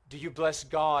 do you bless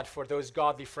God for those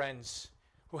godly friends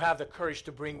who have the courage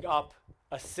to bring up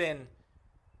a sin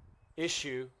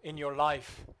issue in your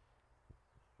life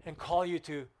and call you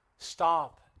to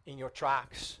stop in your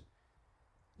tracks?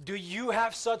 Do you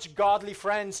have such godly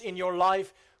friends in your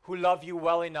life who love you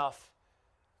well enough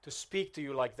to speak to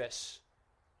you like this?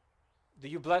 Do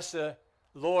you bless the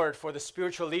Lord for the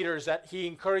spiritual leaders that He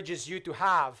encourages you to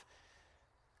have,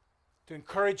 to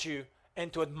encourage you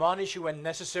and to admonish you when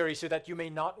necessary so that you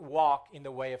may not walk in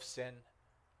the way of sin?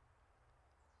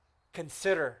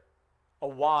 Consider a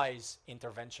wise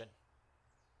intervention.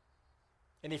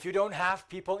 And if you don't have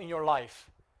people in your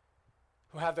life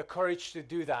who have the courage to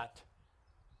do that,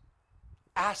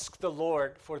 ask the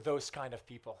Lord for those kind of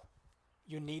people.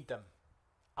 You need them.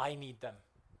 I need them.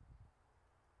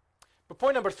 But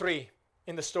point number 3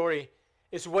 in the story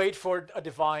is wait for a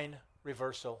divine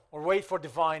reversal, or wait for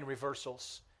divine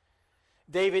reversals.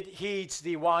 David heeds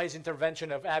the wise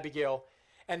intervention of Abigail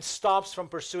and stops from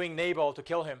pursuing Nabal to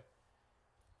kill him.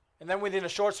 And then within a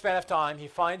short span of time, he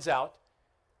finds out.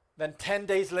 Then 10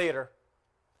 days later,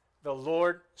 the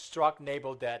Lord struck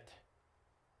Nabal dead.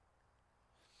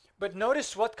 But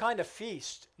notice what kind of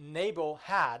feast Nabal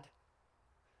had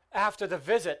after the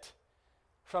visit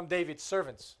from David's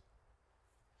servants.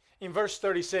 In verse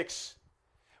 36,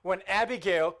 when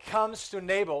Abigail comes to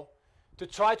Nabal to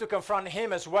try to confront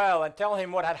him as well and tell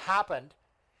him what had happened,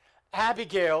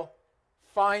 Abigail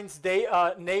finds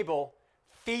Nabal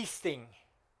feasting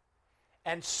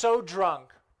and so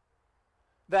drunk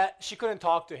that she couldn't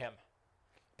talk to him.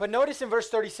 But notice in verse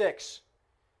 36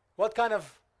 what kind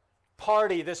of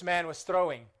party this man was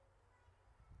throwing.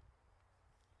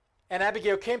 And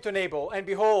Abigail came to Nabal, and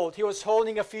behold, he was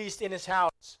holding a feast in his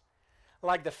house,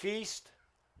 like the feast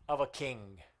of a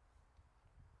king.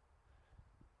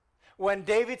 When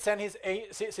David sent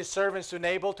his servants to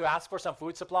Nabal to ask for some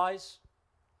food supplies,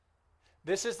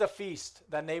 this is the feast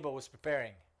that Nabal was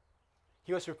preparing.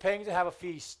 He was preparing to have a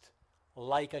feast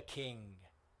like a king.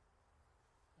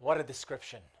 What a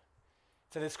description.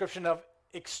 It's a description of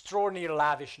extraordinary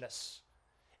lavishness,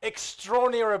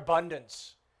 extraordinary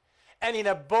abundance. And in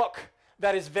a book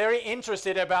that is very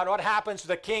interested about what happens to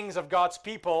the kings of God's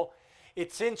people,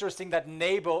 it's interesting that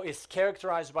Nabal is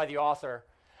characterized by the author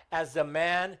as the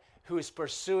man who is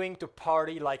pursuing to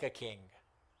party like a king.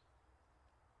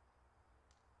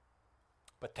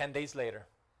 But 10 days later,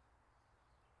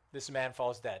 this man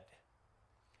falls dead.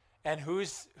 And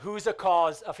who's the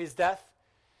cause of his death?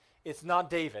 It's not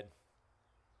David.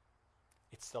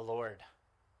 It's the Lord.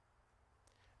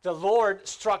 The Lord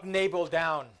struck Nabal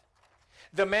down.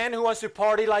 The man who wants to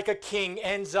party like a king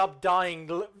ends up dying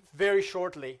very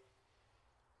shortly.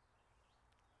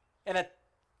 And at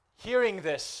hearing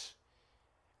this,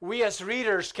 we as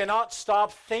readers cannot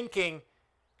stop thinking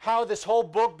how this whole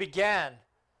book began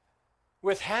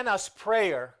with Hannah's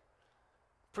prayer,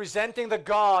 presenting the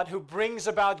God who brings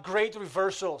about great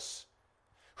reversals,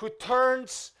 who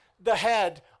turns the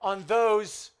head on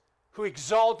those who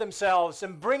exalt themselves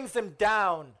and brings them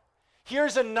down.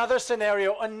 Here's another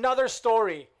scenario, another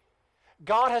story.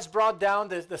 God has brought down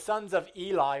the sons of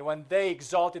Eli when they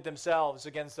exalted themselves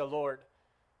against the Lord.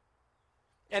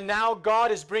 And now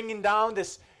God is bringing down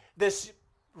this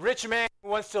rich man who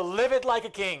wants to live it like a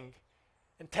king.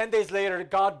 And 10 days later,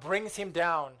 God brings him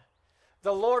down.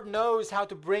 The Lord knows how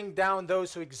to bring down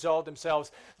those who exalt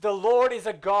themselves. The Lord is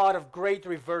a God of great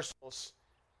reversals.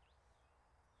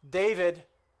 David,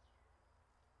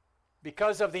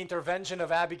 because of the intervention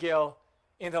of Abigail,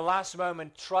 in the last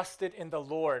moment trusted in the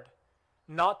Lord,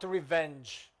 not to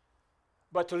revenge,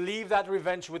 but to leave that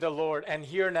revenge with the Lord. And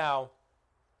here now,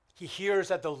 he hears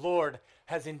that the Lord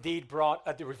has indeed brought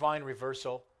a divine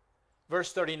reversal.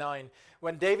 Verse 39,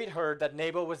 when David heard that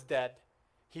Nabal was dead,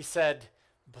 he said,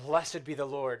 "Blessed be the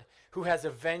Lord, who has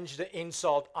avenged the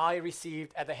insult I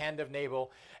received at the hand of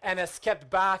Nabal, and has kept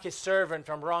back his servant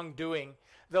from wrongdoing.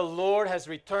 The Lord has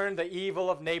returned the evil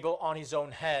of Nabal on his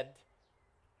own head."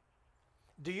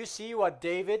 Do you see what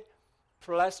David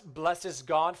blesses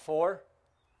God for?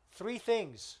 3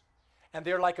 things, and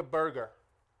they're like a burger.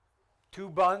 2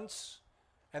 buns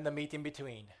and the meat in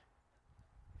between.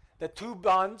 The 2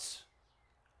 buns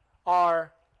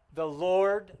are the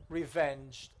Lord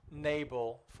revenged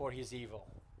Nabal for his evil.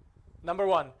 Number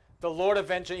 1, the Lord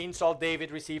avenged the insult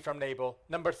David received from Nabal.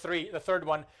 Number 3, the third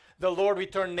one, the Lord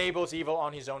returned Nabal's evil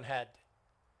on his own head.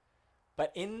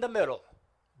 But in the middle,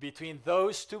 between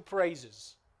those 2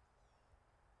 praises,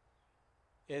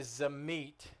 is the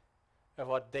meat of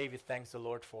what David thanks the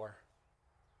Lord for.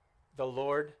 The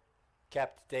Lord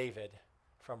kept David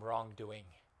from wrongdoing.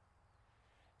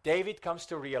 David comes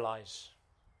to realize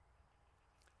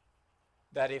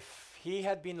that if he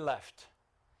had been left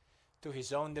to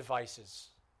his own devices,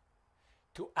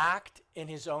 to act in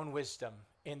his own wisdom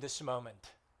in this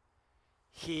moment,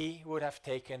 he would have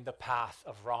taken the path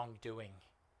of wrongdoing.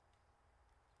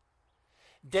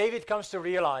 David comes to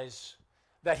realize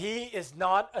that he is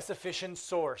not a sufficient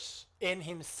source in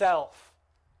himself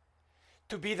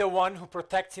to be the one who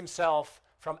protects himself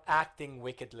from acting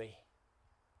wickedly.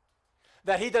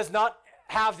 That he does not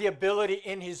have the ability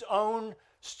in his own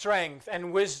strength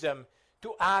and wisdom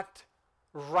to act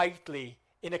rightly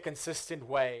in a consistent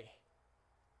way.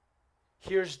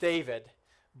 Here's David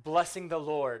blessing the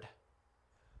Lord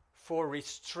for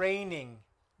restraining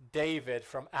David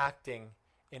from acting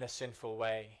in a sinful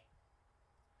way.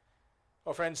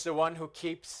 Oh, friends, the one who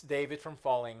keeps David from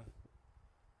falling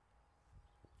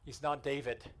is not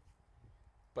David,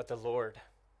 but the Lord.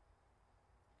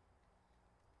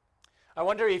 I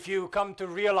wonder if you come to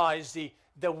realize the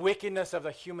wickedness of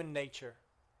the human nature.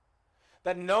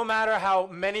 That no matter how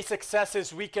many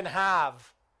successes we can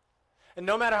have, and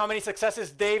no matter how many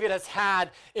successes David has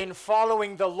had in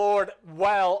following the Lord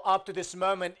well up to this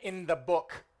moment in the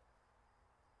book,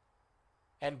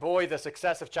 and boy, the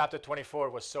success of chapter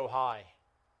 24 was so high.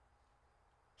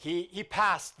 He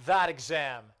passed that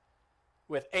exam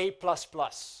with A++.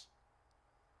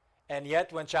 And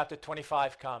yet when chapter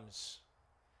 25 comes,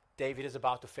 David is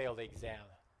about to fail the exam.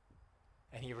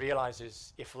 And he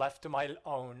realizes, if left to my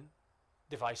own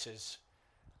devices,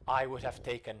 I would have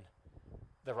taken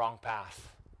the wrong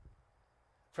path.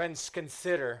 Friends,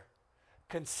 consider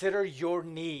your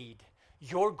need,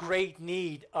 your great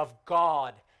need of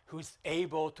God, who's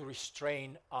able to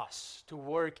restrain us, to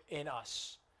work in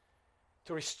us,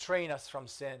 to restrain us from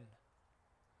sin.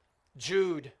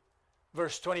 Jude,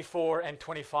 verse 24 and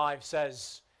 25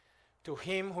 says, "To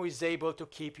him who is able to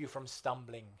keep you from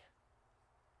stumbling."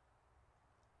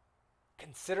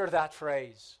 Consider that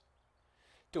phrase.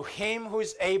 To him who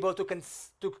is able to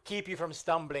keep you from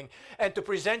stumbling and to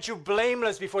present you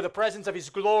blameless before the presence of his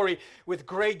glory with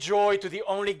great joy, to the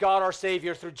only God our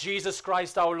Savior, through Jesus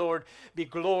Christ our Lord, be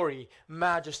glory,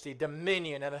 majesty,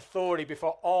 dominion, and authority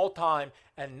before all time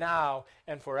and now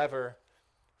and forever.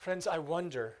 Friends, I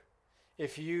wonder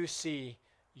if you see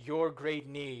your great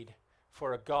need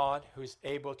for a God who is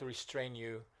able to restrain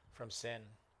you from sin.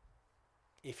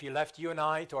 If he left you and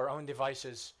I to our own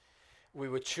devices, we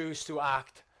would choose to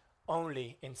act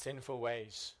only in sinful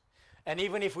ways. And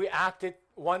even if we acted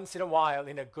once in a while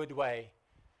in a good way,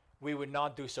 we would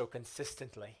not do so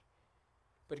consistently.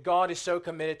 But God is so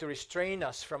committed to restrain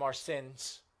us from our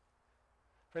sins.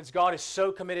 Friends, God is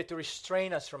so committed to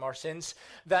restrain us from our sins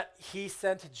that he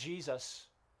sent Jesus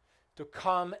to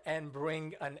come and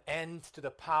bring an end to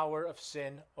the power of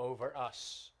sin over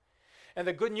us. And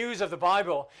the good news of the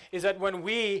Bible is that when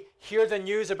we hear the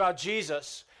news about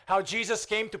Jesus, how Jesus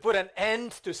came to put an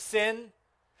end to sin,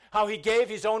 how he gave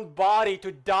his own body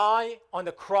to die on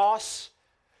the cross,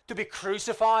 to be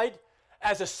crucified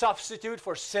as a substitute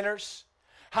for sinners,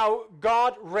 how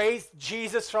God raised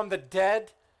Jesus from the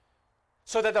dead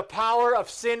so that the power of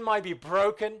sin might be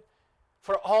broken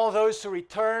for all those who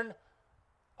return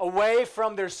away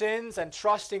from their sins and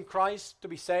trust in Christ to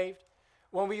be saved.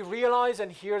 When we realize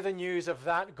and hear the news of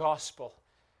that gospel,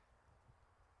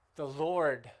 the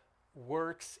Lord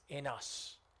works in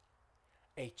us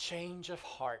a change of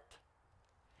heart,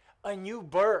 a new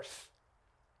birth,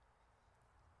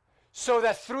 so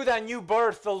that through that new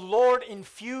birth, the Lord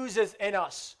infuses in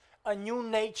us a new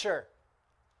nature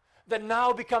that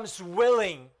now becomes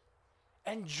willing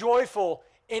and joyful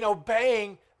in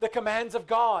obeying the commands of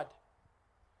God.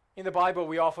 In the Bible,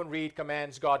 we often read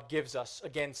commands God gives us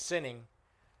against sinning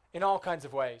in all kinds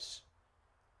of ways.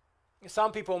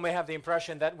 Some people may have the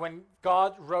impression that when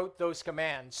God wrote those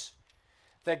commands,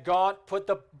 that God put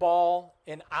the ball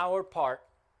in our part,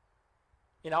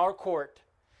 in our court,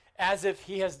 as if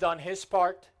he has done his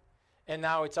part, and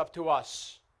now it's up to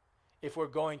us if we're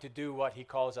going to do what he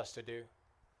calls us to do.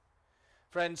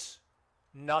 Friends,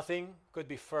 nothing could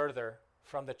be further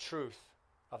from the truth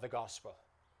of the gospel.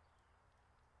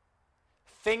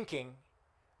 Thinking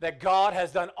that God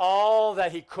has done all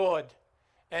that he could,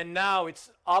 and now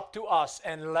it's up to us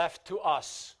and left to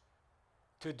us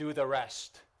to do the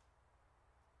rest.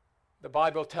 The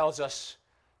Bible tells us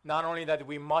not only that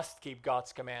we must keep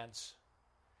God's commands,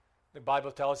 the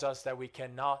Bible tells us that we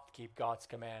cannot keep God's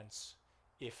commands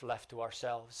if left to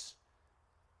ourselves.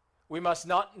 We must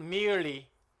not merely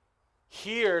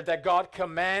hear that God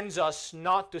commands us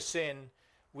not to sin.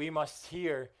 We must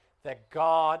hear that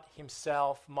God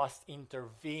himself must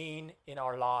intervene in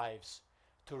our lives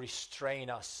to restrain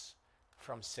us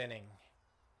from sinning.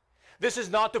 This is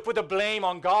not to put the blame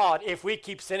on God if we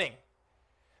keep sinning.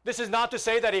 This is not to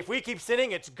say that if we keep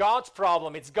sinning, it's God's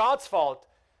problem, it's God's fault.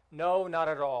 No, not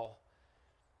at all.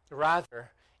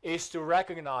 Rather, is to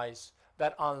recognize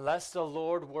that unless the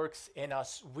Lord works in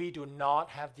us, we do not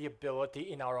have the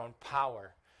ability in our own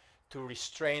power to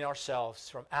restrain ourselves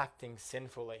from acting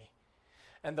sinfully.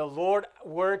 And the Lord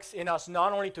works in us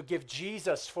not only to give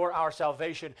Jesus for our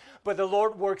salvation, but the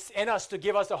Lord works in us to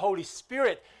give us the Holy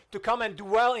Spirit to come and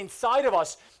dwell inside of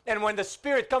us. And when the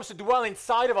Spirit comes to dwell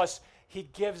inside of us, he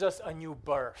gives us a new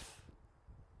birth.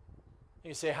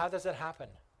 You say, how does that happen?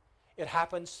 It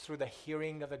happens through the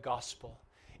hearing of the gospel.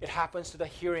 It happens through the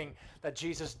hearing that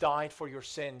Jesus died for your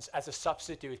sins as a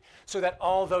substitute, so that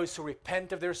all those who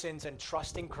repent of their sins and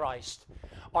trust in Christ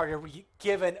are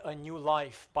given a new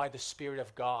life by the Spirit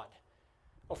of God.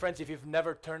 Oh, friends, if you've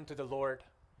never turned to the Lord,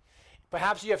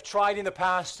 perhaps you have tried in the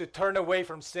past to turn away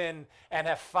from sin and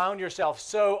have found yourself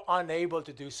so unable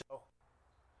to do so.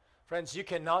 Friends, you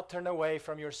cannot turn away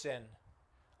from your sin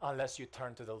unless you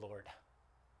turn to the Lord.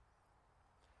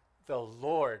 The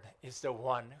Lord is the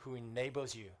one who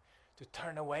enables you to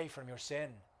turn away from your sin.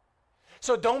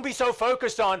 So don't be so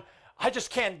focused on, I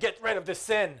just can't get rid of this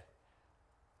sin.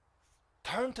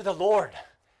 Turn to the Lord.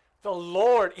 The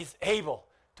Lord is able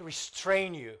to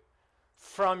restrain you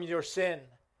from your sin.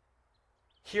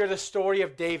 Here the story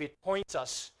of David points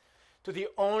us to the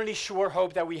only sure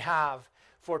hope that we have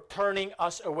for turning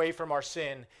us away from our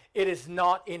sin. It is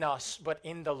not in us, but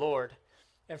in the Lord.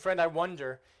 And friend, I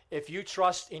wonder if you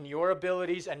trust in your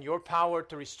abilities and your power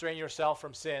to restrain yourself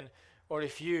from sin, or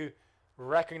if you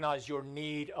recognize your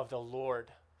need of the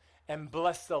Lord and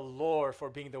bless the Lord for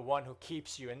being the one who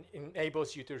keeps you and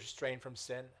enables you to restrain from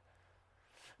sin.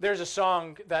 There's a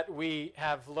song that we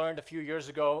have learned a few years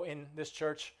ago in this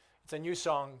church. It's a new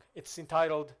song. It's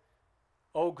entitled,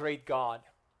 "O Great God."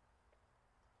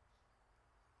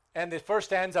 And the first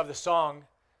stanza of the song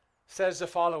says the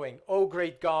following: "O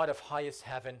great God of highest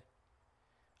heaven,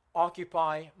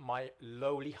 occupy my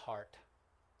lowly heart.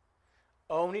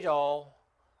 Own it all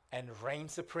and reign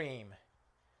supreme.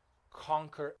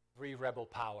 Conquer every rebel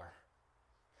power.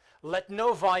 Let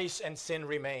no vice and sin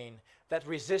remain that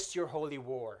resist your holy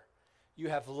war. You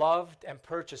have loved and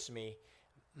purchased me.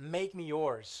 Make me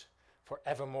yours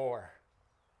forevermore."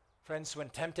 Friends, when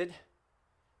tempted,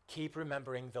 keep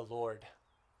remembering the Lord.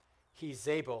 He's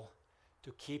able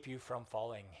to keep you from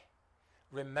falling.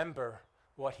 Remember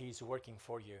what he's working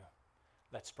for you.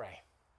 Let's pray.